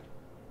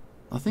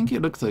 I think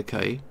it looks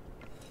okay.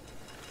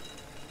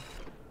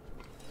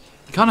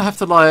 You kind of have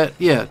to like...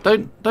 Yeah,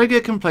 don't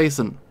get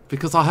complacent.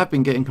 Because I have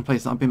been getting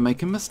complacent. I've been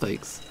making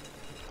mistakes.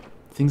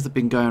 Things have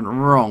been going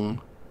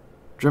wrong.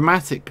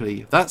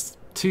 Dramatically. That's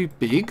too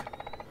big.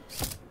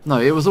 No,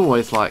 it was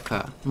always like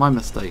that. My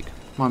mistake.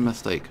 My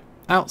mistake.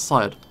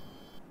 Outside.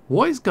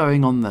 What is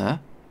going on there?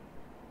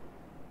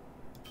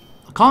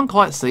 I can't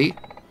quite see.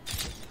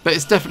 But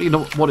it's definitely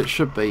not what it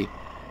should be.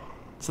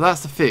 So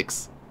that's the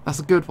fix. That's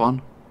a good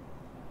one.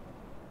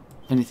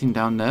 Anything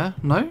down there?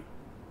 No?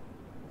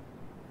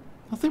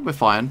 I think we're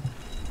fine.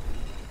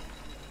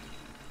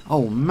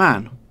 Oh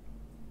man.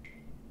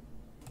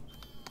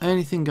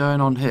 Anything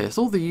going on here? It's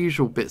all the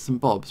usual bits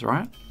and bobs,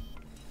 right?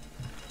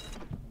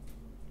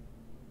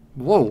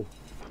 Whoa.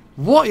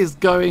 What is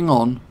going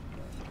on?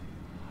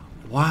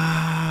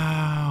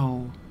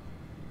 Wow.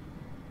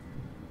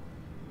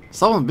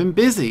 Someone's been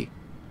busy.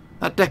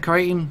 That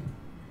decorating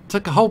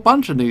took a whole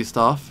bunch of new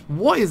stuff.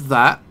 What is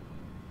that?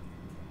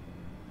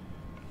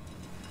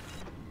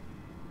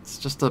 It's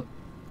just a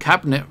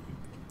cabinet.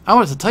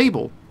 Oh, it's a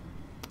table.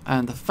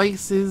 And the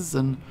faces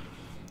and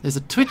there's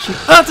a twitching.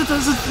 Ah,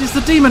 it's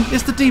the demon.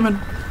 It's the demon.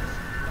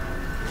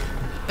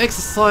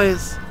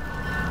 Exercise.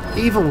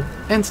 Evil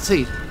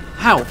entity.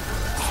 How?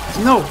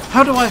 No.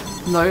 How do I?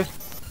 No.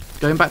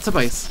 Going back to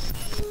base.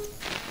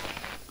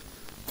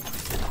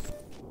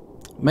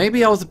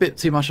 Maybe I was a bit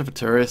too much of a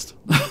tourist.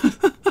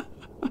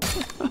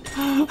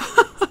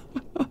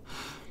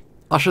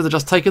 I should have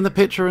just taken the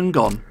picture and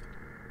gone.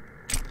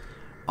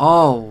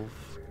 Oh,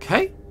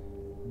 okay.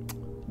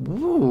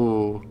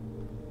 Ooh.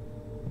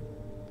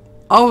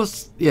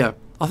 Yeah,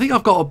 I think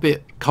I've got a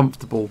bit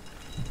comfortable.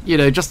 You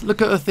know, just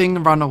look at a thing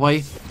and run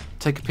away,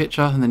 take a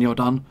picture, and then you're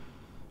done.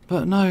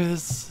 But no,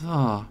 there's...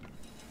 Ah.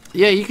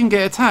 Yeah, you can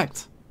get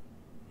attacked.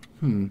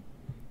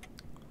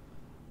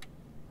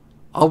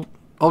 I'll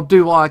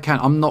do what I can.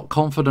 I'm not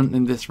confident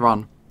in this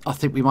run. I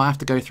think we might have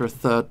to go through a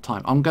 3rd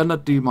time. I'm going to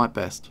do my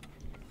best.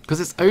 Because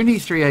it's only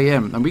 3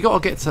 AM, and we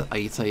got to get to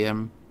 8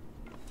 AM.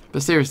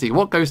 But seriously,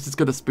 what ghost is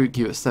going to spook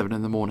you at 7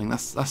 in the morning?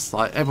 That's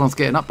like, everyone's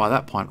getting up by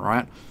that point,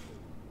 right?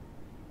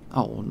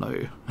 Oh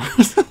no.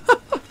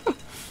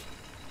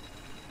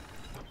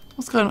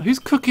 What's going on? Who's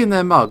cooking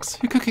their mugs?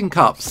 Who's cooking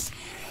cups?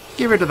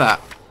 Get rid of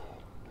that.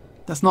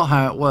 That's not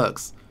how it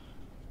works.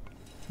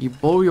 You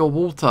boil your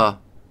water.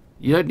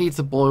 You don't need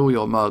to boil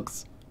your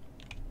mugs.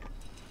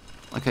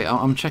 Okay,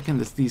 I'm checking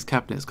these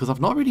cabinets because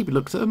I've not really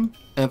looked at them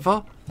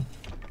ever.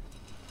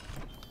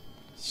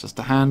 It's just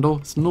a handle.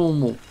 It's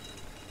normal.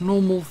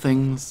 Normal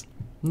things.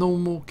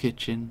 Normal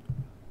kitchen.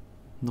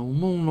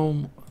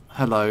 Normal.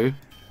 Hello.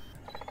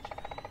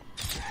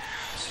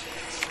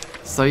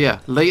 So yeah,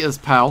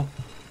 laters, pal.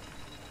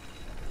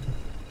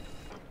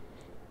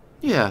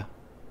 Yeah.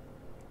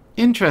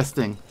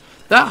 Interesting.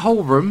 That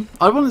whole room,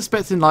 I wasn't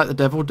expecting like the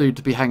devil dude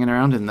to be hanging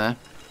around in there.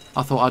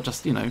 I thought I'd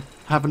just, you know,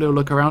 have a little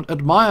look around,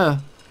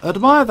 admire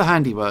the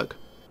handiwork.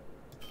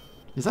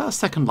 Is that a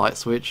second light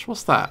switch?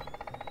 What's that?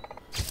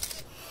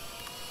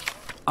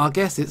 I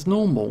guess it's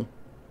normal.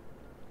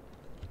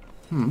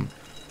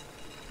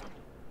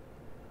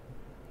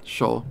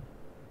 Sure.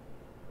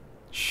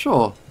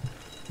 Sure.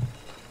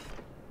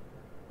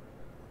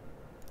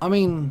 I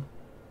mean,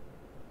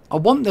 I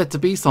want there to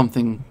be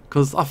something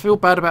because I feel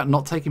bad about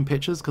not taking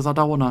pictures because I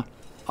don't want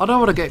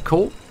to get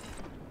caught.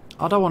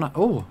 I don't want to.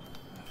 Oh,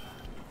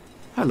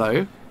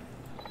 hello.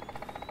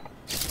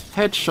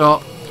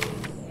 Headshot.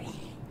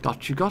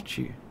 Got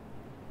you.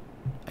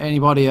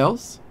 Anybody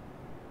else?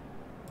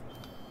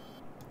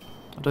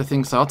 I don't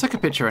think so. I'll take a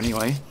picture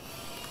anyway.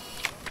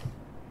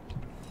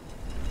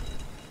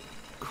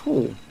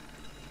 Cool.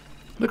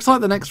 Looks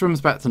like the next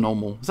room's back to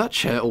normal. Is that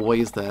chair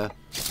always there?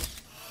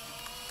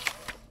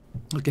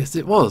 I guess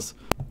it was.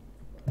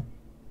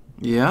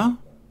 Yeah?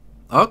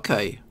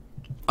 Okay.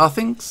 I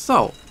think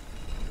so.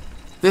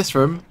 This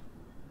room,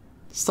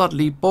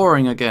 suddenly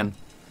boring again.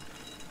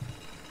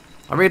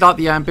 I really like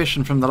the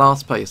ambition from the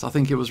last place. I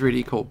think it was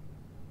really cool.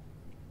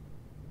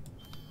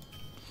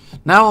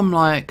 Now I'm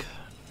like,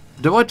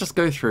 do I just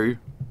go through?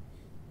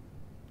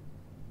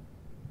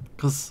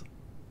 Because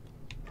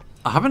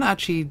I haven't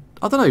actually,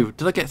 I don't know,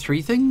 did I get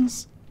 3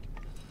 things?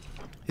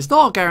 It's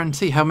not a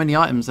guarantee how many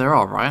items there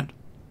are, right?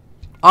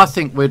 I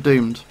think we're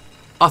doomed.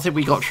 I think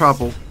we got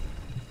trouble.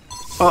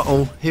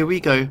 Uh-oh, here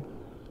we go.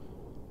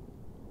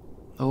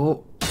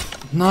 Oh,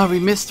 no, we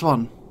missed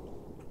one.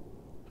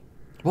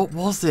 What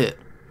was it?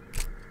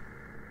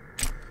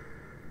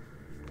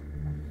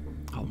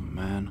 Oh,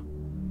 man.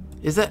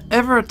 Is there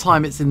ever a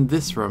time it's in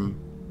this room?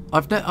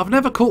 I've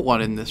never caught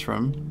one in this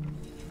room.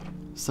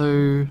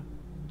 So,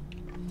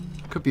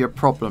 Could be a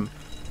problem.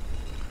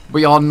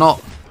 We are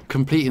not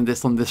completing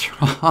this on this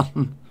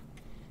run.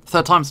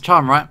 Third time's a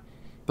charm, right?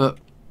 But,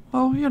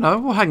 well, you know,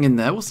 we'll hang in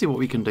there. We'll see what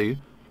we can do.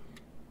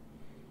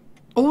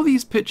 All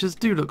these pictures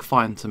do look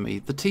fine to me.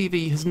 The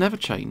TV has never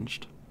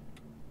changed.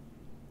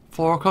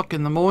 4 o'clock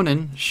in the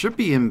morning. Should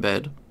be in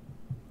bed.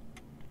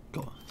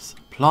 Got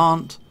some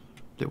plant.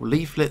 Little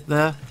leaflet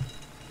there.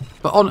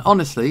 But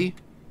honestly,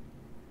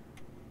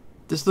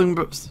 this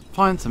looks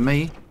fine to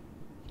me.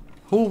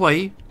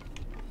 Hallway.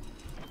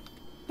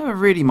 Never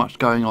really much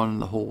going on in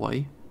the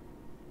hallway.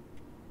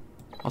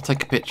 I'll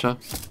take a picture.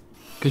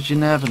 Because you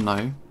never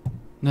know.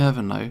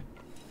 Never know.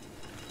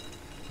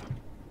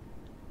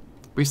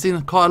 We've seen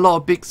quite a lot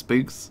of big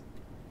spooks.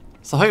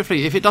 So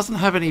hopefully, if it doesn't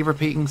have any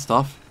repeating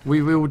stuff,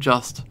 we will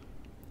just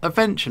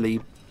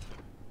eventually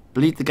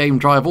bleed the game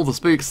dry of all the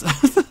spooks.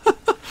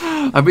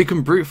 And we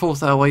can brute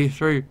force our way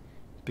through.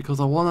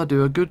 Because I want to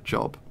do a good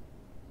job.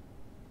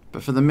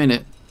 But for the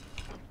minute,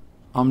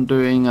 I'm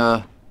doing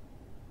a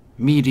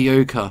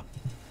mediocre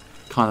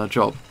kind of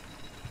job.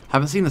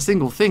 Haven't seen a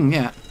single thing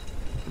yet,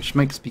 which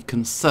makes me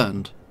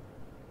concerned.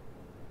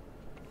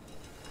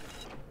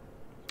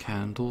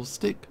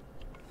 Candlestick.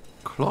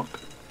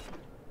 Clock.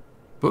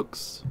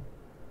 Books.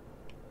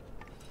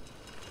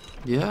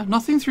 Yeah,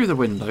 nothing through the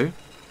window.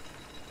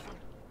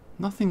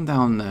 Nothing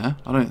down there,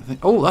 I don't think.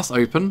 Oh, that's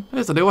open.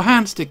 There's a little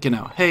hand sticking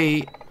out.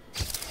 Hey.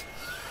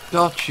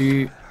 Got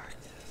you.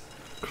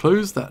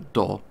 Close that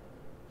door.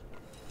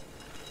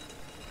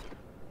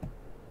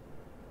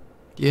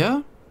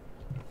 Yeah?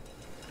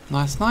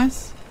 Nice,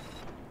 nice.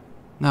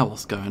 Now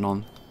what's going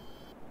on?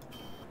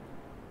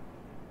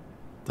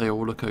 They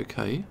all look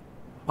okay.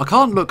 I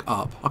can't look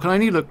up. I can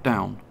only look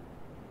down.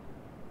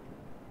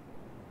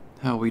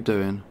 How are we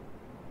doing?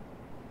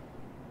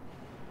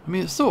 I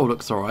mean, it sort of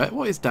looks alright.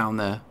 What is down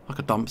there? Like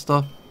a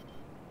dumpster?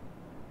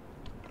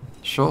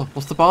 Sure.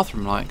 What's the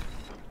bathroom like?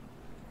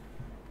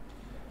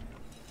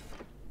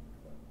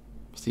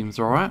 Seems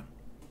alright.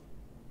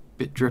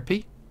 Bit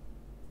drippy.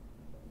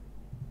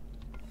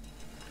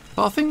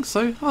 But I think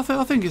so.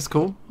 I think it's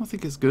cool. I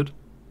think it's good.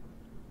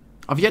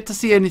 I've yet to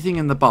see anything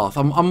in the bath.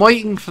 I'm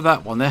waiting for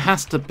that one. There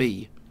has to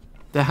be.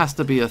 There has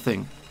to be a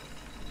thing.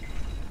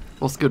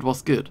 What's good?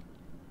 What's good?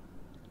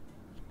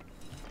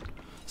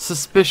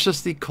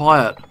 Suspiciously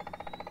quiet.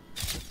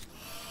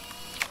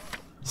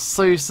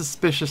 So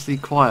suspiciously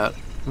quiet.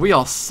 We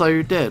are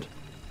so dead.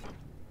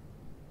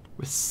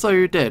 We're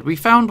so dead. We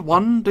found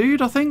one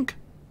dude, I think.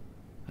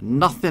 And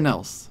nothing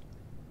else.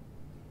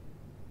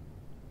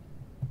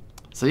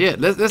 So yeah,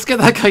 let's get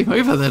that game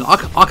over then.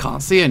 I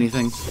can't see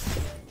anything.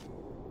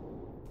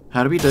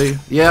 How do we do?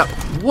 Yeah.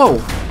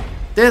 Whoa.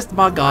 There's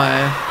my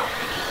guy.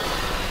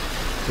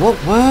 What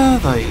were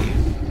they?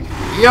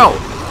 Yo.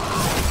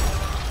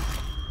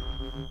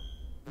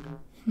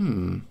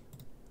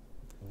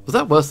 Was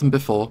that worse than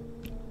before?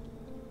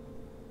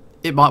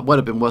 It might well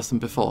have been worse than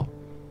before.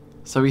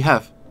 So we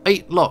have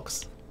 8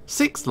 locks.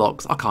 6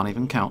 locks. I can't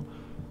even count.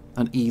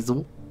 An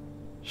easel.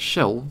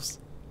 Shelves.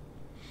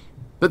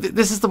 But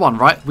this is the one,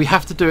 right? We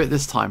have to do it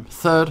this time.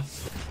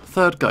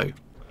 Third go.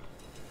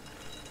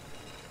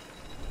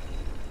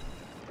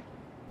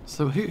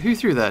 So who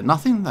threw there?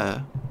 Nothing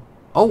there.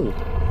 Oh.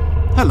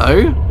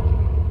 Hello.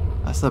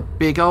 That's a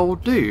big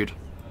old dude.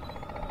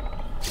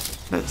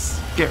 Let's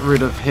get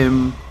rid of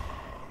him.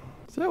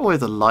 Is there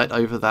always a light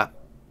over that?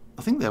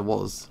 I think there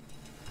was.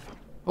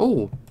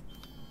 Oh.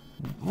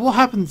 What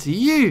happened to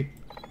you?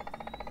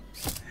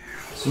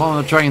 Might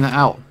want to drain that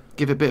out.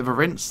 Give it a bit of a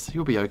rinse.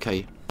 You'll be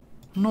okay.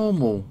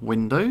 Normal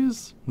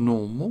windows.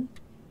 Normal.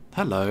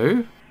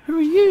 Hello. Who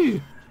are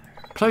you?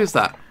 Close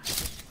that.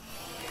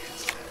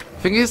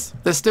 Thing is,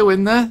 they're still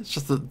in there. It's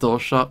just the door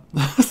shut.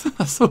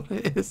 That's all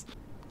it is.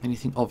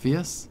 Anything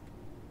obvious?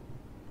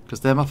 Because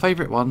they're my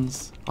favourite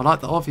ones. I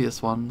like the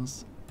obvious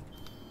ones.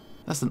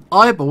 That's an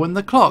eyeball in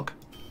the clock.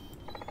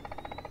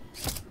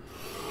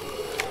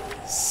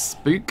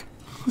 Spook.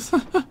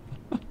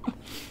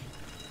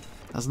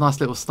 That's a nice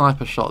little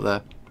sniper shot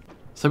there.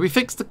 So we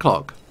fixed the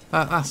clock.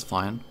 That's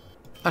fine.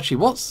 Actually,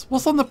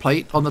 what's on the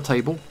plate on the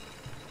table?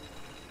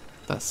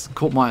 That's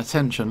caught my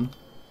attention.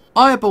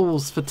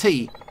 Eyeballs for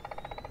tea.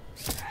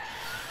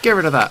 Get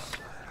rid of that.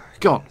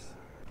 Go on.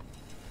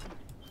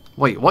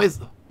 Wait, what is...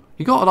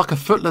 You got like a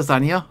foot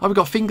lasagna? Oh, we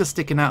got fingers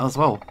sticking out as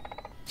well.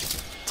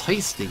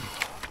 Tasty.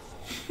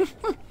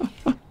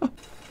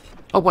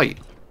 Oh, wait.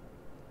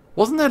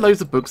 Wasn't there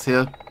loads of books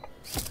here?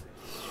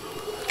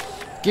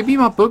 Give me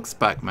my books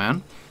back,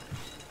 man.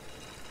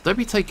 Don't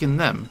be taking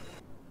them.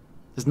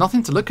 There's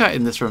nothing to look at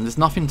in this room. There's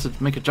nothing to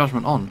make a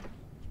judgment on.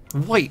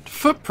 Wait,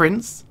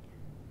 footprints?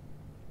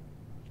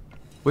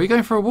 Where are you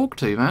going for a walk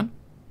to, man?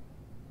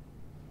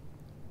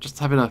 Just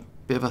having a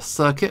bit of a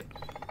circuit.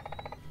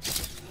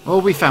 Oh,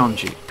 we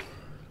found you.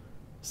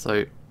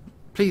 So,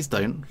 please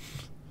don't.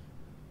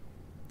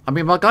 I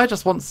mean, my guy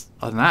just wants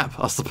a nap,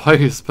 I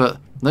suppose, but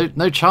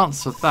no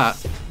chance of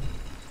that.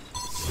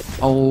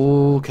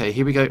 Okay,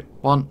 here we go.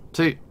 1,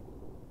 2.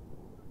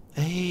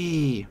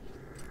 Hey.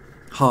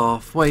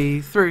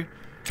 Halfway through.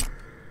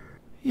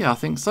 Yeah, I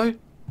think so.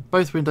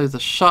 Both windows are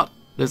shut.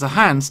 There's a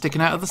hand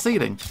sticking out of the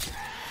ceiling.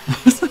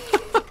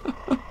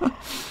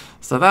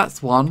 So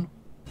that's one.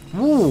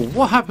 Whoa,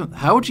 what happened?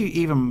 How do you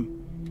even...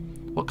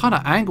 What kind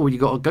of angle you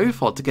got to go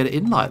for to get it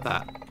in like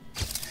that?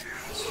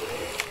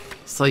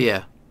 So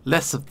yeah,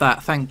 less of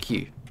that, thank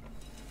you.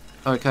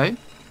 Okay.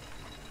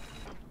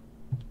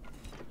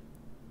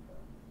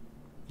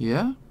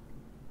 Yeah?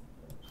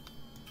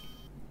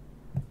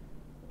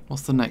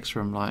 What's the next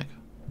room like?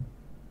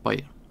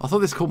 Wait, I thought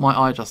this caught my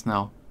eye just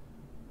now.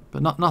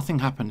 But nothing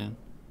happening.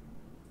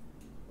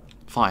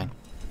 Fine.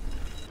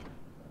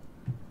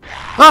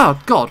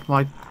 Oh god,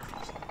 my...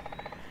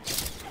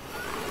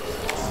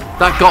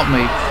 That got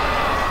me.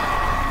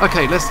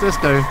 Okay, let's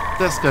go.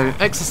 Let's go.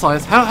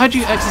 Exercise. How do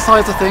you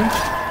exercise a thing?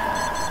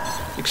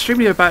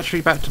 Extremely low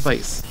battery, back to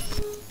base.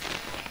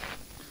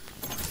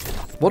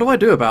 What do I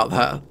do about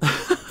that?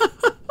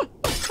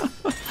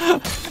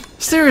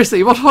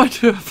 Seriously, what do I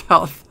do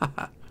about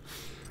that?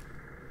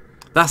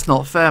 That's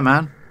not fair,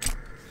 man.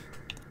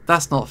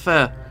 That's not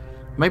fair.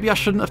 Maybe I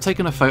shouldn't have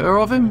taken a photo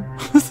of him?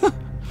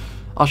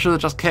 I should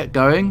have just kept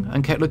going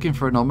and kept looking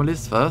for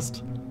anomalies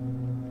first.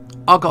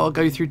 I've got to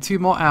go through 2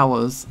 more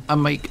hours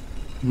and make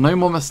no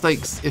more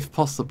mistakes if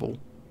possible.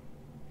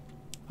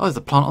 Oh, there's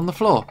a plant on the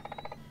floor.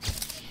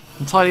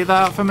 And tidy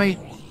that out for me.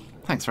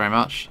 Thanks very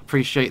much.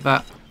 Appreciate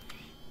that.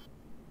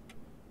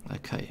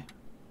 Okay.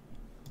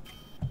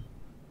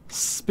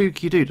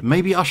 Spooky dude.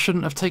 Maybe I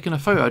shouldn't have taken a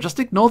photo. Just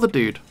ignore the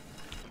dude.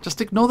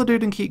 Just ignore the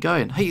dude and keep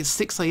going. Hey, it's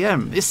 6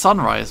 AM. It's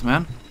sunrise,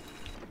 man.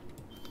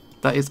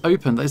 That is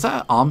open. Is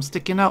that an arm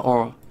sticking out?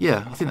 Or,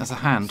 yeah, I think that's a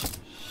hand.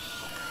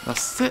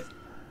 That's it.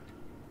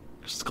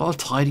 Just gotta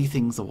tidy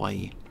things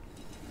away.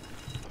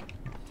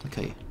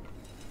 Okay.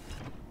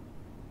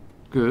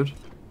 Good.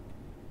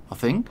 I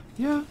think.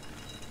 Yeah.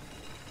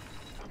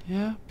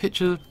 Yeah.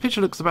 Picture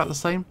looks about the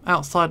same.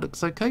 Outside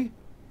looks okay.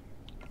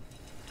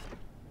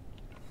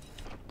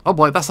 Oh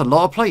boy, that's a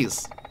lot of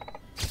plates.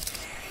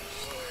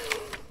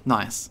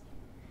 Nice.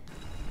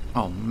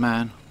 Oh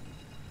man.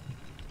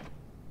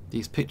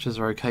 These pictures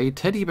are okay.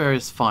 Teddy bear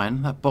is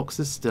fine. That box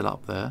is still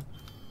up there.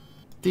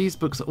 These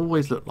books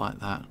always look like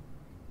that.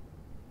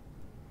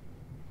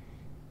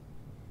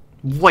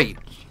 Wait.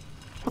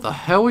 What the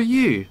hell are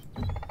you?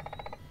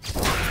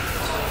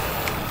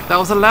 That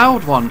was a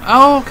loud one.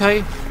 Oh,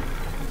 okay.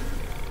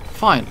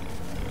 Fine.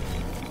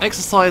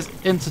 Exercise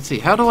entity.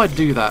 How do I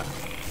do that?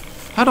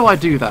 How do I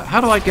do that? How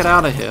do I get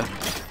out of here?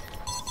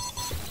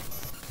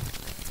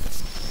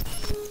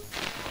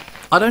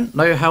 I don't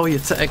know how you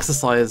to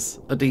exercise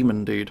a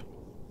demon, dude.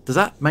 Does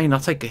that mean I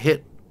take a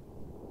hit?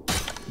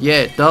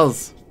 Yeah, it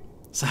does.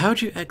 So how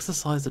do you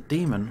exercise a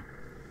demon?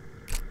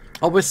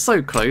 Oh, we're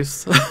so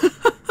close.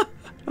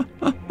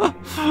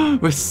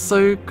 We're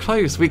so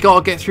close. We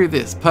gotta get through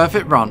this.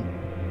 Perfect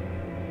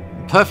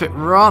run. Perfect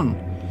run.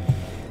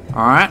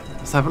 Alright,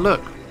 let's have a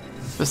look.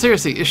 But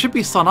seriously, it should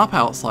be sun up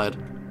outside.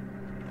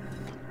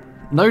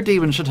 No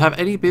demon should have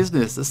any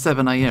business at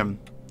 7 AM.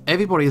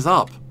 Everybody's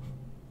up.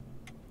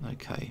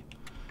 Okay.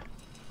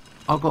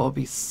 I've got to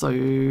be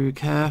so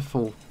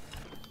careful.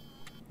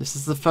 This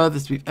is the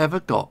furthest we've ever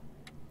got.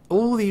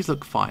 All these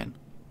look fine.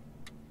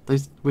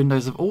 Those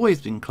windows have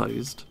always been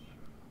closed.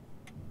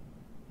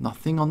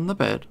 Nothing on the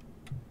bed.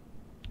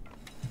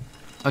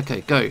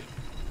 Okay, go.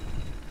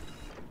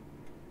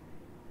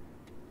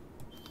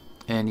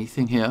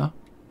 Anything here?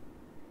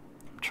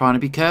 I'm trying to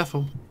be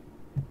careful.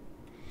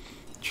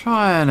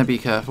 Trying to be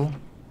careful.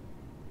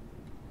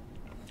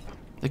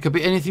 There could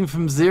be anything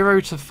from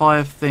 0 to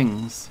 5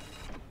 things.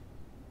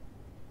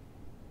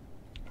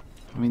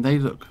 I mean, they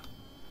look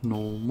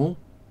normal,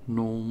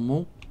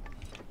 normal,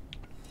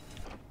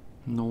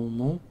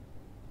 normal.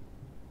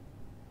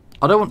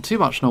 I don't want too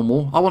much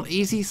normal. I want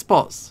easy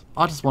spots.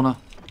 I just want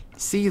to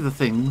see the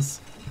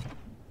things.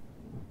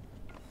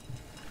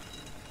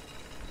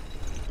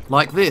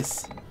 Like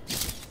this.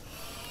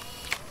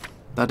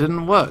 That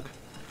didn't work.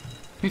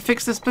 Can you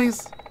fix this,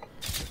 please?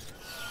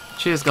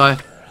 Cheers, guy.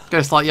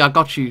 Ghost like, yeah, I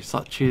got you.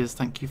 So, cheers,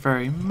 thank you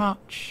very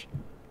much.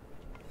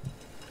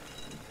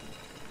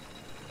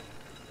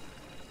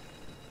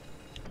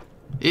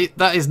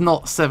 That is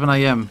not 7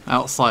 AM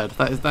outside.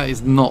 That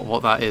is not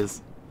what that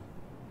is.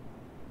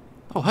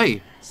 Oh,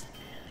 hey.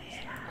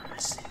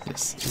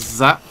 Let's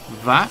zap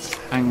that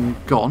and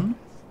gone.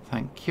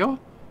 Thank you.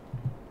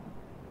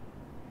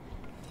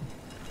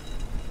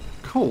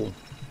 Cool.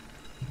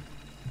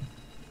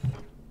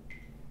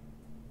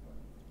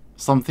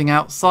 Something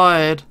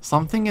outside.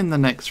 Something in the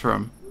next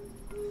room.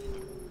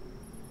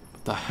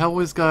 What the hell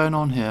is going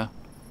on here?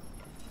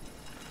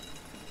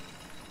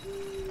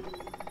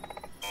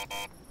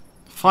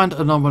 Find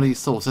anomaly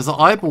source. There's an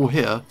eyeball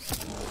here.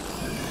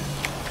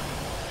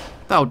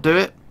 That'll do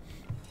it.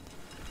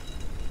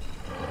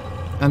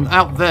 And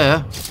out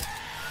there,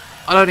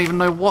 I don't even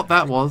know what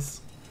that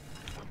was.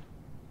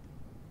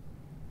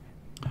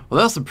 Well,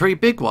 there's some pretty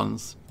big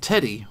ones.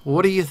 Teddy,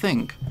 what do you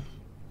think?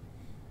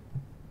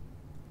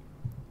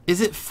 Is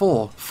it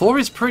 4? 4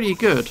 is pretty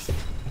good.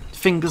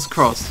 Fingers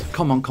crossed.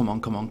 Come on, come on,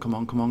 come on, come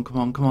on, come on, come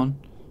on, come on.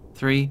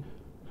 3.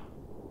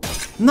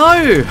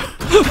 No!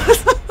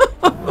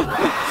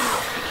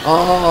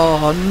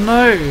 Oh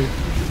no!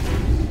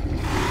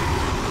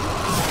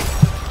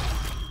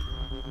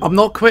 I'm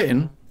not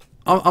quitting.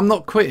 I'm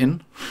not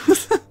quitting.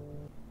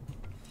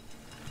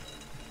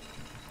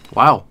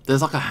 Wow,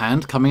 there's like a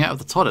hand coming out of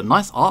the toilet.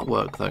 Nice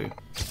artwork though.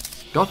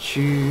 Got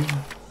you.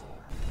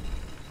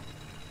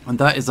 And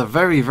that is a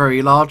very,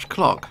 very large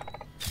clock.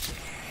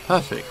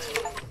 Perfect.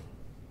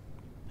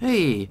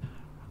 Hey,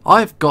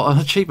 I've got an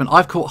achievement.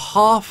 I've caught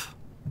half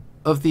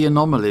of the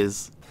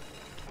anomalies.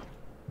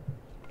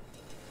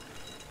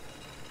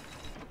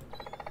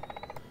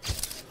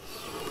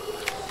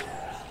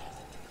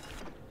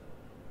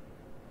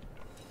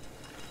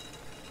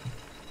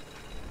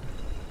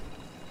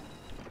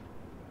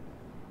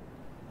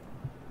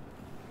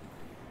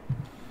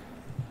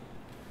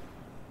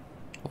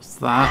 What's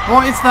that?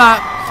 What is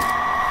that?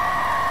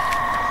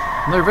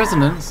 No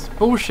resonance.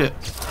 Bullshit.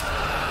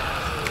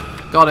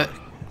 Got it.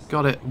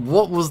 Got it.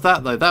 What was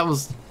that though? That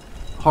was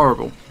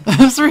horrible.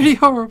 It's really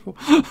horrible.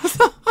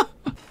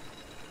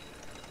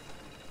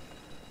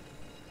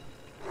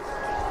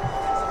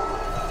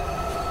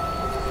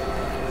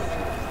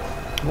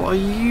 What are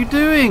you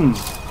doing?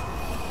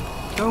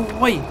 Go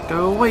away.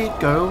 Go away.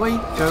 Go away.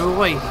 Go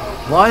away.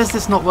 Why is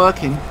this not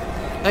working?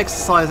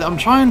 Exercise. I'm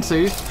trying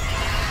to.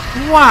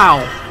 Wow.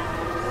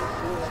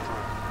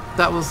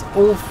 That was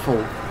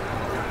awful.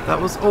 That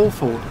was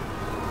awful.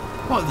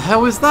 What the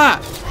hell is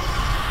that?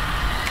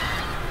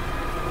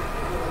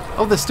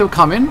 Oh, they're still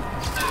coming?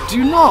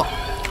 Do not!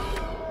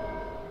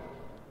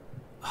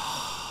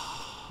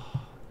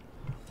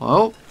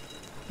 Well,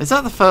 is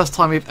that the first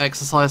time we've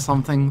exercised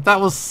something?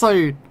 That was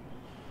so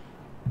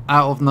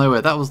out of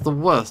nowhere. That was the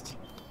worst.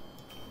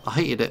 I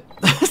hated it.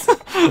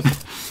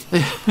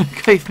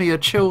 It gave me a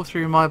chill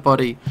through my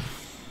body.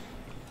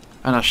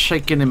 And a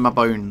shaking in my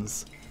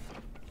bones.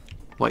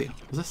 Wait,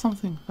 was there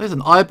something? There's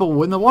an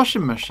eyeball in the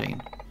washing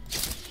machine.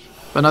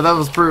 But no, that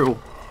was brutal.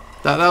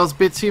 That was a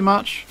bit too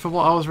much for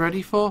what I was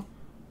ready for.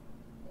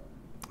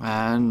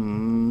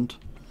 And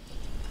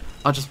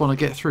I just want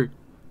to get through.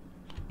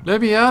 Let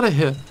me out of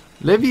here.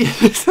 Let me...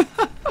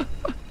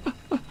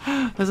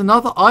 There's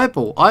another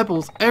eyeball.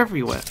 Eyeballs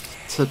everywhere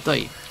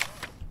today.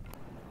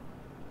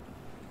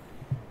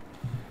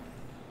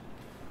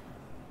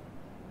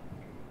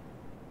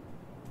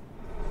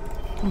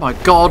 Oh my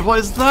god, what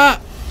is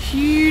that?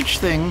 Huge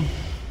thing.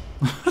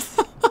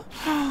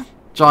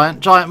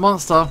 giant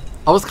monster.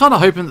 I was kind of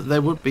hoping that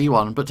there would be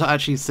one, but to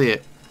actually see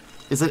it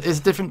is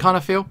a different kind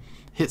of feel.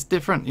 Hits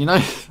different, you know,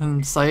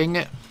 than saying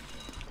it.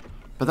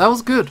 But that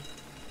was good.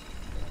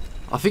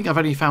 I think I've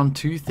only found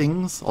 2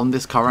 things on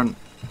this current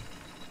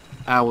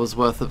hour's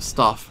worth of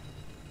stuff,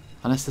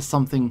 unless there's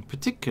something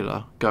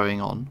particular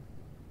going on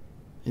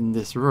in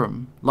this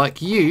room.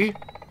 Like you.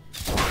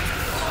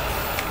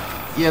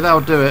 Yeah,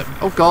 that'll do it.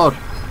 Oh god.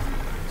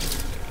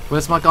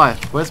 Where's my guy?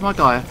 Where's my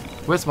guy?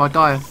 Where's my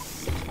guy?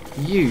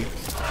 You.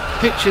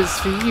 Pictures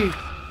for you.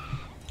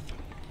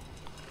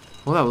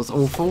 Well, that was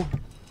awful.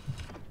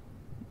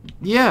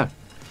 Yeah.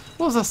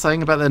 What was I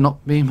saying about there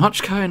not being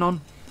much going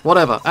on?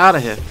 Whatever. Out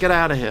of here. Get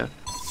out of here.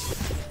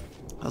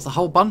 That's a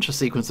whole bunch of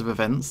sequence of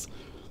events.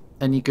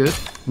 Any good?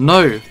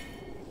 No.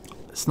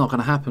 It's not going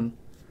to happen.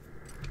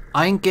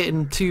 I ain't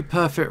getting 2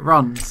 perfect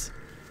runs.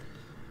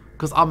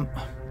 Because I'm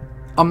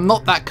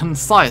not that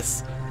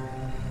concise.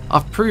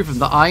 I've proven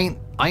that I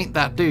ain't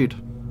that dude.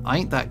 I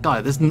ain't that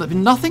guy. There's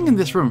been nothing in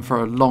this room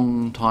for a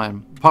long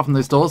time. Apart from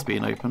those doors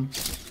being open.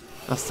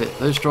 That's it.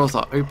 Those doors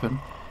are open.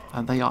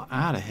 And they are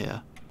out of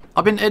here.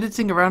 I've been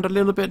editing around a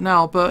little bit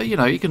now, but you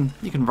know, you can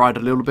ride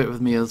a little bit with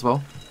me as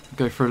well.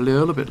 Go for a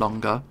little bit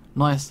longer.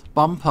 Nice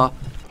bumper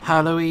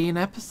Halloween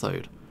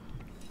episode.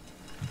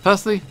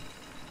 Personally,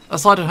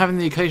 aside from having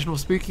the occasional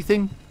spooky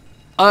thing,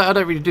 I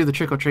don't really do the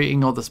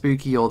trick-or-treating or the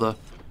spooky or the...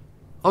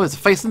 Oh, it's a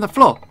face in the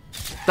floor.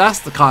 That's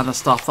the kind of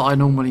stuff that I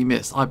normally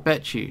miss. I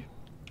bet you.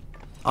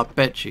 I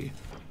bet you.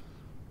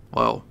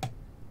 Well,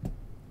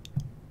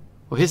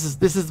 this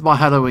is my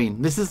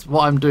Halloween. This is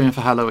what I'm doing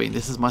for Halloween.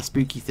 This is my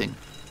spooky thing.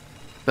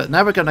 But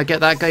now we're going to get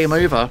that game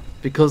over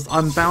because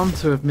I'm bound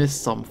to have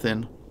missed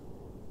something.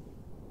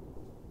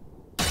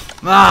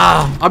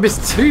 Ah! I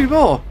missed 2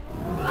 more!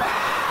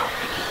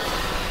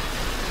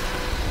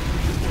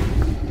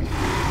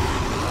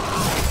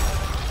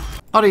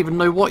 I don't even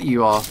know what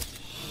you are.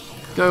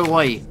 Go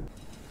away.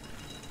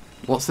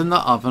 What's in the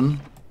oven?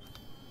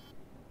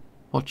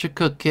 What you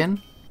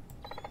cooking?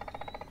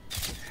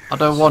 I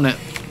don't want it.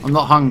 I'm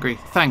not hungry.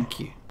 Thank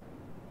you.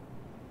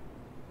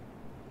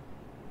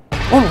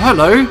 Oh,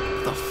 hello!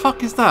 What the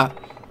fuck is that?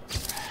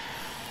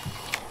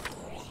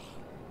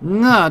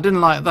 No, I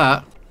didn't like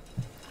that.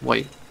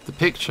 Wait, the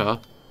picture?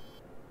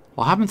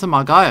 What happened to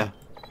my guy?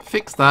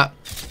 Fix that.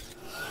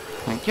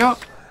 Thank you.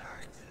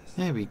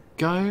 There we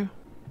go.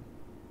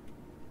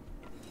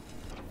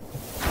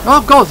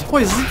 Oh god,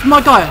 what is this?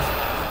 My guy!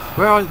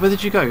 Where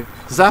did you go?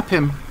 Zap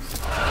him.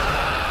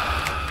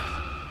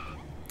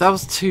 That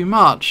was too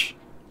much.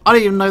 I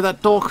didn't even know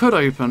that door could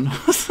open.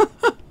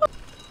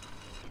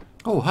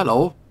 Oh,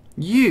 hello.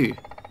 You.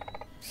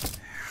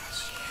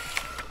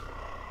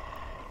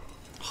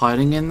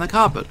 Hiding in the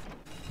cupboard.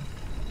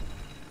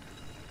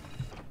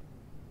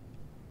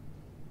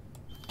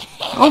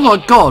 Oh my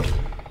god!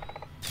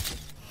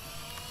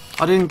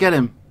 I didn't get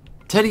him.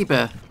 Teddy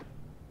bear.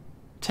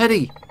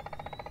 Teddy.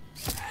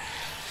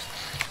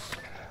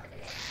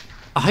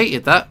 I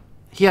hated that.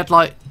 He had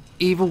like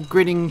evil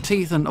grinning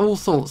teeth and all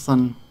sorts,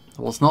 and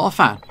I was not a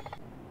fan.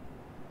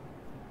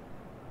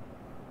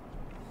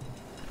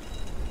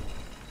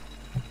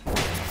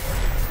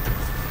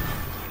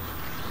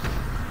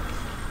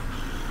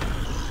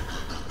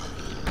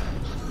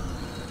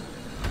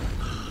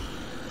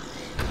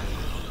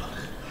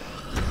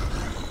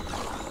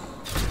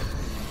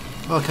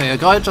 Okay, a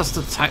guy just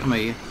attacked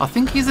me. I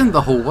think he's in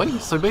the hallway,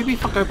 so maybe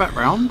if I go back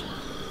round,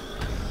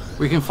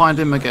 we can find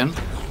him again.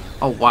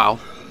 Oh wow,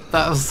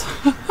 that was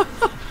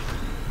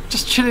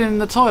just chilling in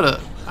the toilet,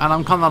 and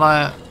I'm kind of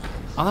like,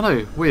 I don't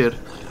know, weird.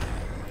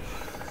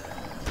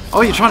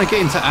 Oh, you're trying to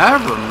get into our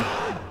room?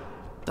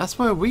 That's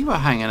where we were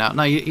hanging out.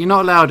 No, you're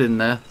not allowed in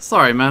there.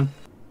 Sorry, man.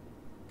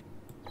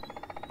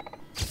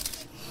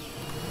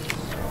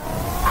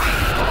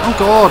 Oh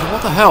god,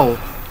 what the hell?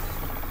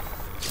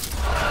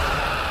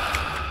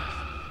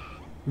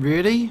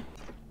 Really?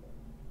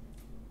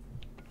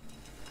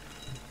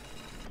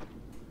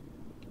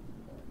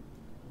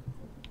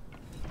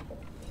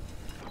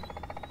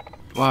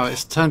 Wow,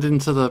 it's turned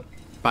into the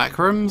back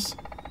rooms?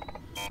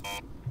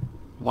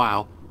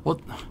 Wow. What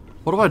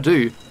do I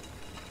do?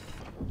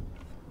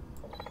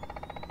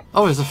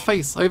 Oh, there's a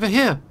face over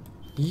here.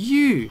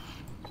 You.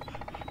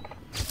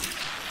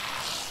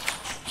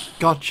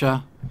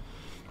 Gotcha.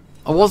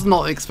 I was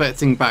not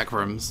expecting back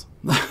rooms.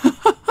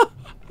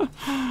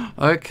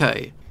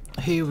 Okay.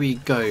 Here we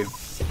go.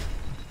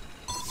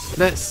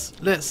 Let's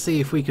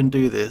see if we can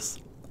do this.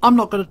 I'm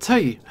not going to tell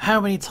you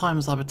how many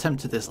times I've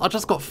attempted this. I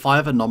just got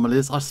 5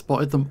 anomalies. I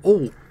spotted them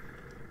all.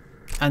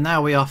 And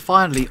now we are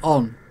finally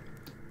on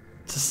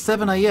to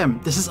 7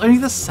 AM. This is only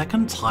the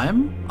 2nd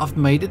time I've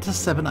made it to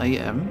 7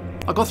 AM.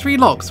 I got 3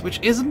 locks, which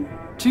isn't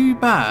too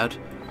bad.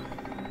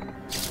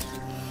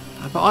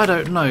 But I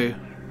don't know.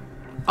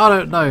 I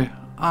don't know.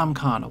 I'm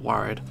kind of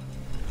worried.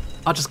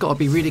 I just got to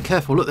be really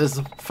careful. Look, there's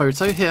a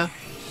photo here.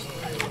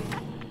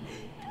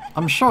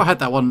 I'm sure I had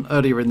that one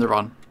earlier in the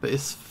run, but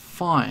it's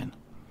fine.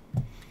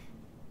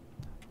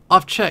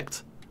 I've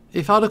checked.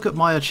 If I look at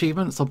my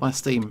achievements on my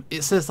Steam,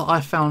 it says that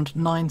I found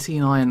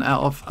 99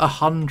 out of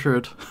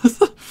 100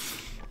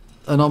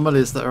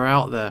 anomalies that are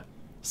out there.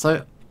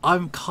 So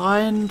I'm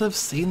kind of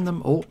seen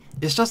them all.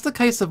 It's just a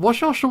case of, what's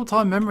your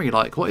short-time memory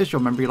like? What is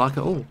your memory like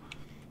at all?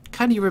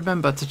 Can you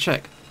remember to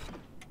check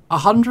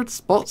 100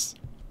 spots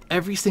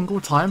every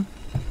single time?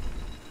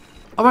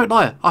 I won't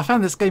lie, I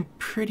found this game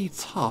pretty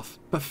tough,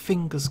 but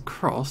fingers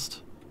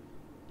crossed,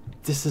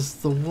 this is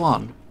the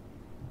one.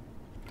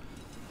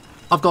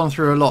 I've gone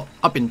through a lot.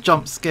 I've been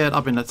jump scared,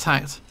 I've been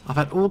attacked, I've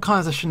had all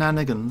kinds of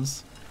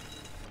shenanigans,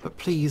 but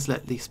please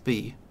let this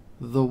be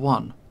the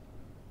one.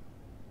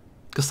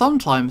 Because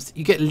sometimes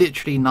you get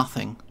literally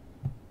nothing,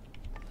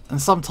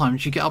 and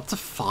sometimes you get up to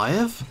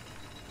 5,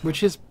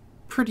 which is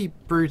pretty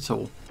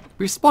brutal.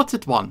 We've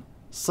spotted one,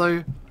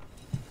 so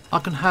I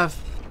can have...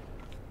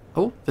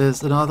 Oh,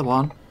 there's another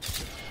one.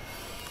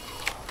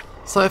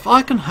 So if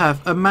I can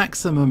have a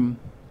maximum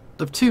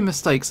of 2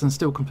 mistakes and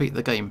still complete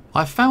the game.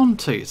 I found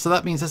 2, so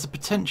that means there's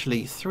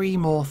potentially 3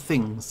 more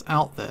things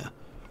out there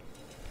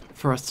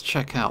for us to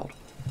check out.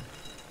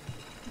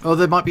 Or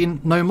there might be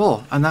no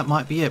more, and that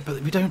might be it,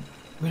 but we don't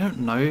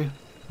know.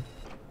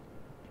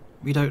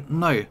 We don't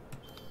know.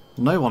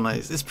 No one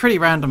knows. It's pretty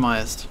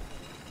randomised.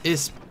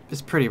 It's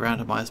pretty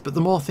randomised, but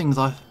the more things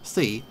I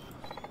see,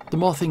 the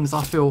more things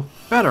I feel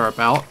better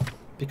about,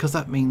 because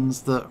that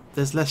means that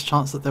there's less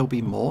chance that there'll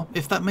be more,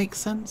 if that makes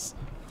sense.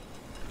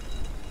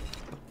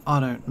 I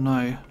don't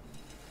know.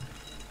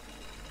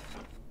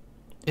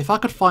 If I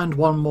could find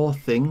one more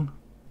thing,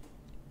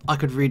 I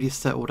could really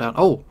settle down.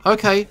 Oh,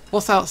 okay.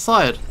 What's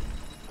outside?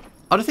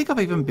 I don't think I've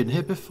even been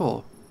here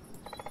before.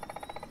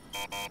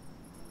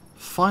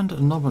 Find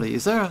anomaly.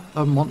 Is there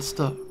a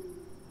monster?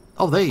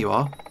 Oh, there you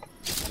are.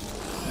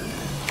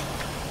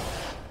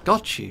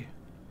 Got you.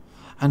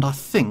 And I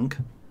think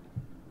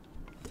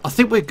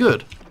we're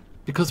good,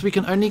 because we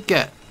can only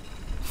get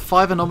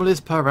 5 anomalies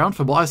per round.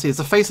 From what I see, there's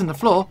a face in the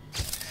floor,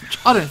 which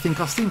I don't think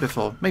I've seen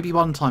before. Maybe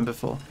one time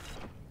before.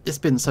 It's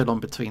been so long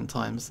between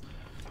times.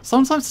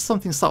 Sometimes it's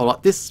something subtle,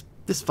 like this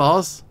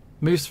vase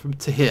moves from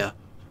to here,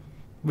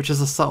 which is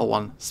a subtle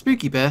one.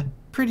 Spooky bear,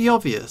 pretty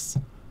obvious.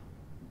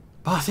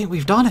 But I think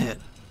we've done it.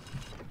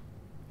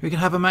 We can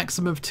have a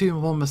maximum of 2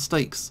 more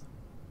mistakes.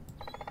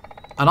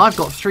 And I've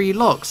got 3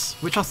 locks,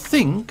 which I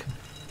think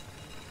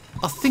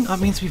that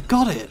means we've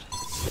got it.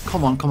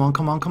 Come on, come on,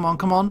 come on, come on,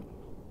 come on.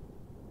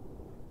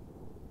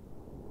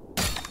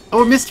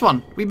 Oh, we missed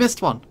one. We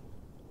missed one.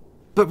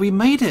 But we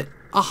made it.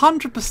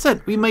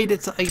 100%. We made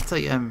it to 8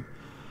 AM.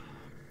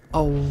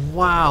 Oh,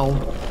 wow.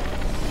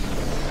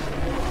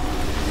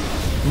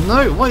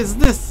 No, what is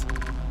this?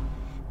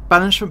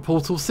 Banishment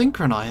portal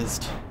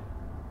synchronized.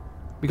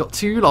 We got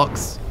 2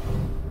 locks.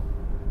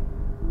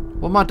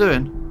 What am I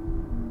doing?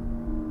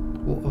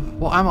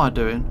 What am I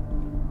doing?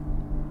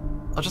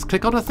 I just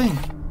click on a thing.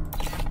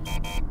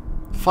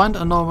 Find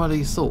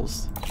anomaly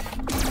source.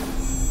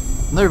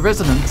 No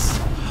resonance.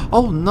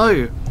 Oh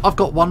no, I've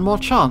got one more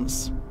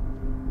chance.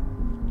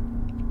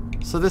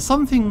 So there's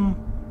something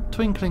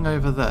twinkling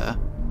over there.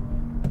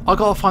 I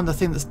gotta find the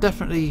thing that's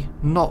definitely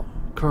not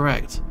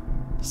correct.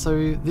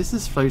 So this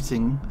is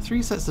floating.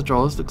 3 sets of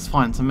drawers, looks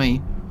fine to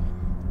me.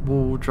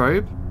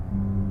 Wardrobe.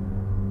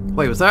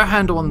 Wait, was there a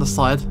handle on the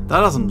side? That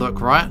doesn't look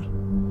right.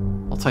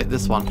 I'll take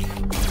this one.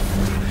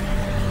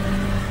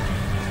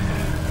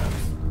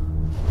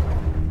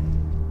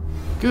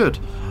 Good.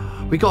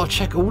 We gotta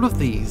check all of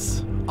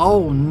these.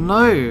 Oh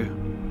no.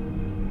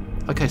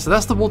 Okay, so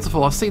that's the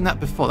waterfall. I've seen that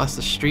before. That's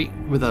the street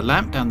with a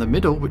lamp down the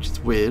middle, which is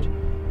weird.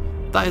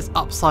 That is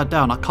upside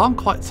down. I can't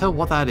quite tell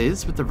what that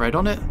is with the red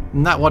on it.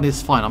 And that one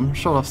is fine. I'm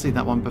sure I've seen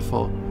that one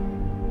before.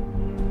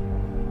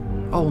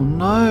 Oh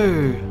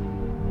no.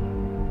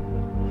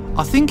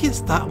 I think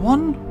it's that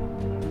one.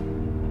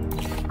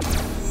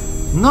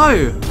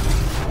 No.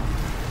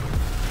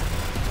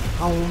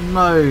 Oh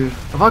no.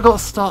 Have I got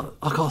to start?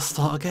 I got to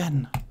start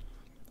again.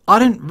 I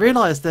didn't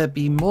realise there'd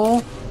be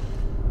more.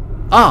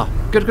 Ah,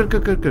 good.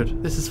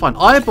 This is fine.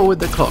 Eyeball with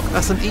the clock.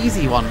 That's an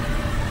easy one.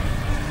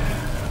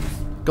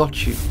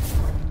 Got you.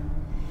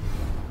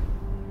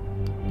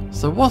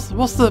 So what's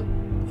the...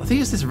 I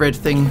think it's this red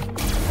thing.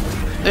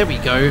 There we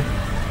go.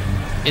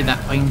 In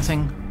that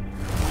painting.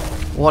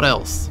 What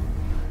else?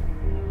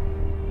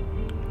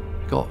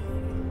 Got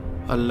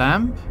a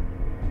lamp,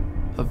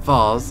 a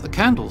vase, a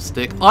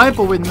candlestick,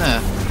 eyeball in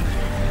there.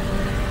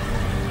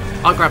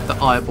 I'll grab the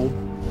eyeball.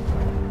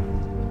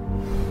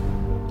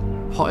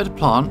 Potted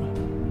plant,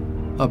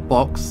 a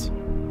box,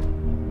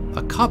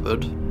 a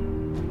cupboard.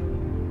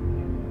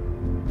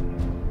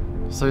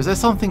 So is there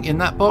something in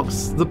that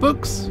box? The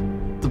books?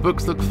 The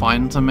books look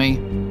fine to me.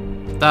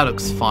 That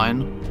looks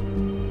fine.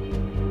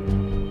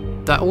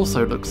 That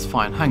also looks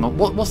fine. Hang on,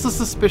 what's the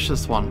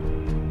suspicious one?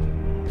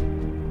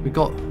 We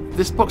got...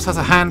 This box has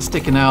a hand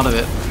sticking out of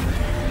it.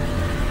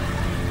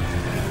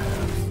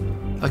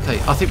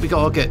 Okay, I think we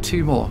gotta get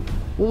 2 more.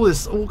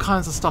 All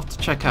kinds of stuff to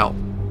check out.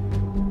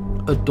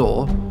 A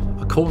door,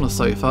 a corner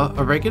sofa,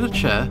 a regular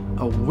chair,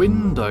 a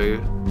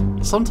window.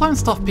 Sometimes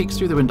stuff peeks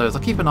through the windows.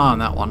 I'll keep an eye on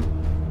that one.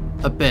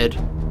 A bed,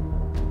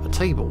 a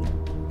table,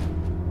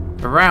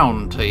 a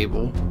round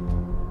table.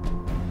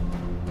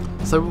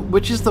 So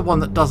which is the one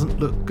that doesn't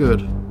look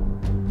good?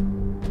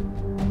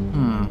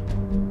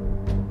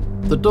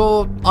 The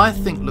door, I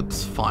think,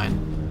 looks fine.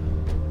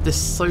 This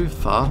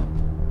sofa...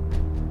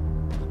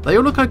 They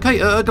all look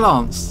okay at a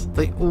glance.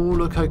 They all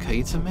look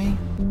okay to me.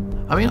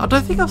 I mean, I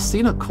don't think I've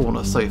seen a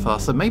corner sofa,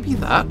 so maybe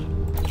that.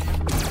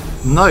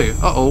 No.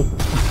 Uh-oh.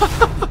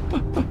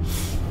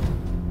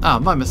 Ah,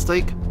 my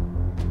mistake.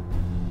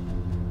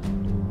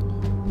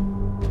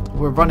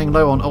 We're running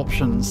low on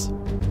options.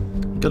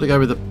 Gotta go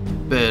with the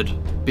bed.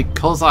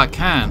 Because I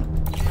can.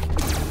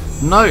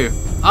 No.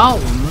 Oh,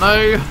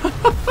 no.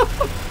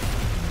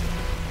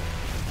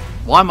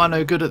 Why am I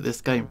no good at this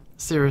game?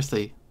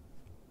 Seriously.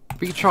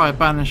 Retry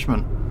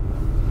banishment.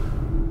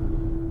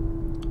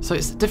 So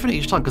it's different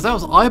each time, because that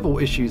was eyeball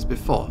issues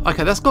before.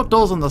 Okay, that's got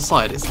doors on the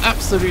side. It's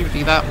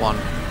absolutely that one.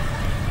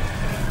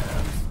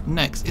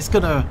 Next, it's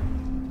gonna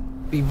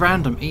be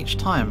random each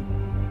time.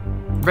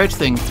 Red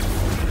thing.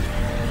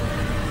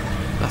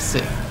 That's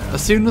it.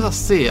 As soon as I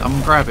see it,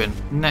 I'm grabbing.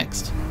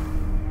 Next.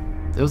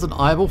 There was an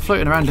eyeball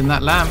floating around in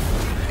that lamp.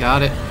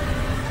 Got it.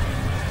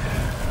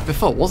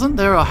 Before, wasn't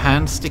there a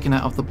hand sticking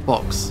out of the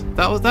box?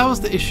 That was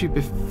the issue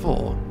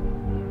before.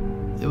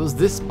 It was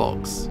this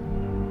box.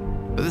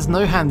 But there's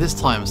no hand this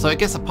time, so it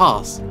gets a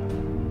pass.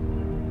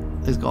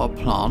 It's got a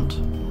plant.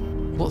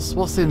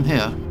 What's in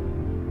here?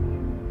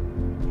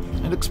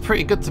 It looks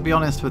pretty good, to be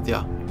honest with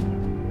you.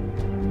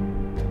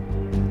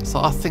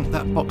 So I think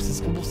that box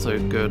is also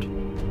good.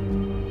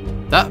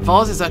 That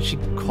vase is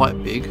actually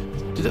quite big.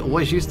 Did it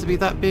always used to be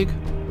that big?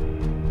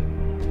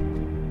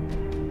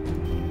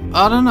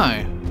 I don't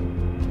know.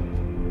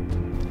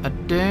 I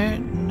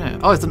don't know.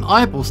 Oh, it's an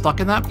eyeball stuck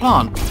in that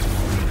plant.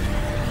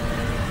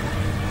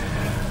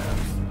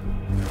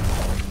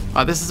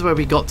 Right, this is where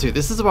we got to.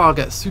 This is where I'll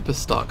get super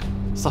stuck.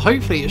 So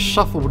hopefully it's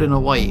shuffled in a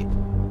way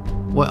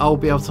where I'll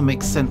be able to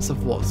make sense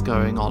of what's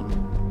going on.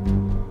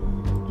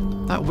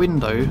 That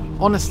window,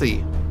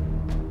 honestly,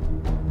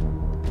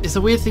 it's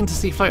a weird thing to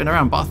see floating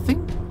around, but I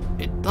think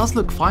it does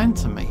look fine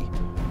to me.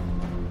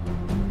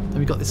 Then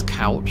we got this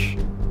couch.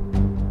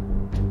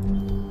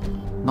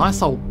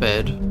 Nice old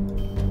bed.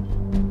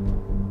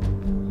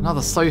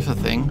 Another sofa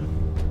thing.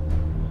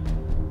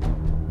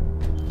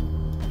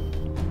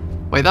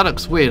 Wait, that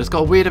looks weird. It's got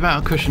a weird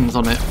amount of cushions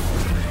on it.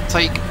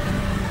 Take.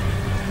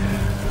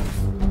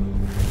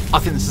 I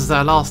think this is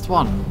our last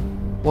one.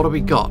 What do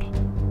we got?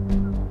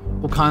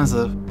 All kinds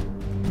of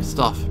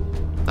stuff.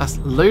 That's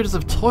loads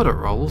of toilet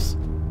rolls.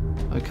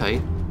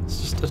 Okay, it's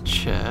just a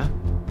chair.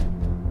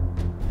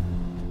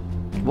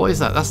 What is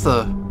that? That's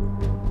the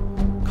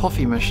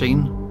coffee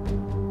machine,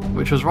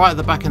 which was right at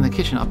the back in the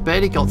kitchen. I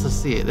barely got to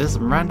see it. There's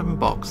some random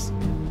box.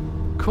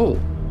 Cool.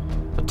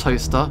 A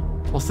toaster.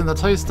 What's in the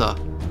toaster?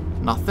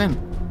 Nothing.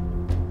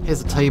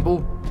 Here's a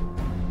table.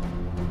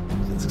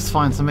 It looks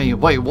fine to me.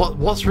 Wait,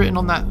 what's written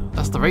on that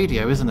That's the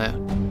radio, isn't it?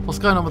 What's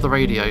going on with the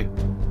radio?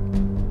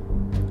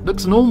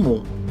 Looks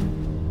normal.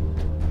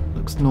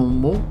 Looks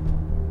normal.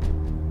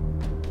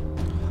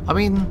 I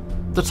mean,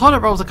 the toilet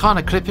rolls are kind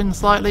of clipping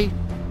slightly.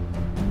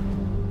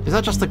 Is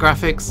that just the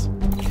graphics?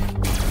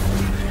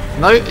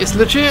 No, it's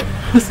legit.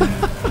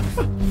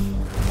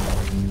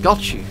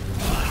 Got you.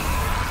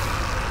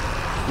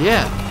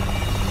 Yeah.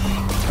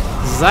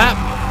 Zap.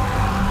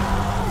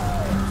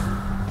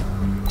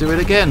 Do it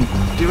again.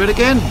 Do it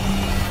again.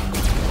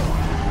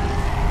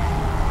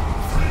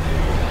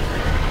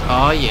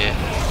 Oh yeah.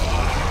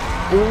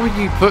 All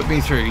you put me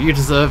through, you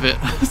deserve it.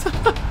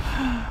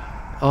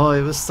 Oh,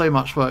 it was so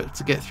much work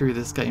to get through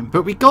this game,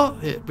 but we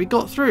got it. We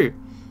got through.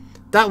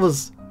 That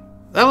was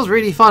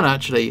really fun,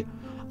 actually.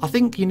 I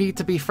think you need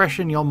to be fresh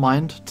in your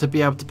mind to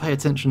be able to pay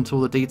attention to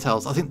all the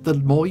details. I think the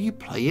more you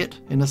play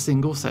it in a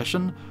single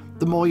session,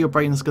 the more your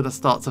brain's going to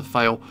start to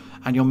fail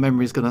and your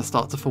memory's going to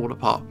start to fall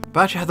apart.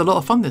 But I actually had a lot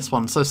of fun this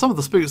one, so some of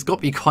the spooks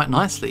got me quite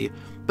nicely.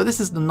 But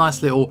this is a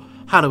nice little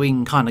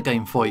Halloween kind of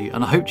game for you,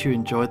 and I hope you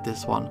enjoyed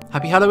this one.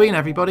 Happy Halloween,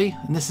 everybody,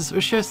 and this is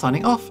Ushio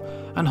signing off,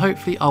 and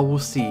hopefully I will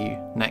see you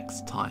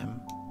next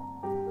time.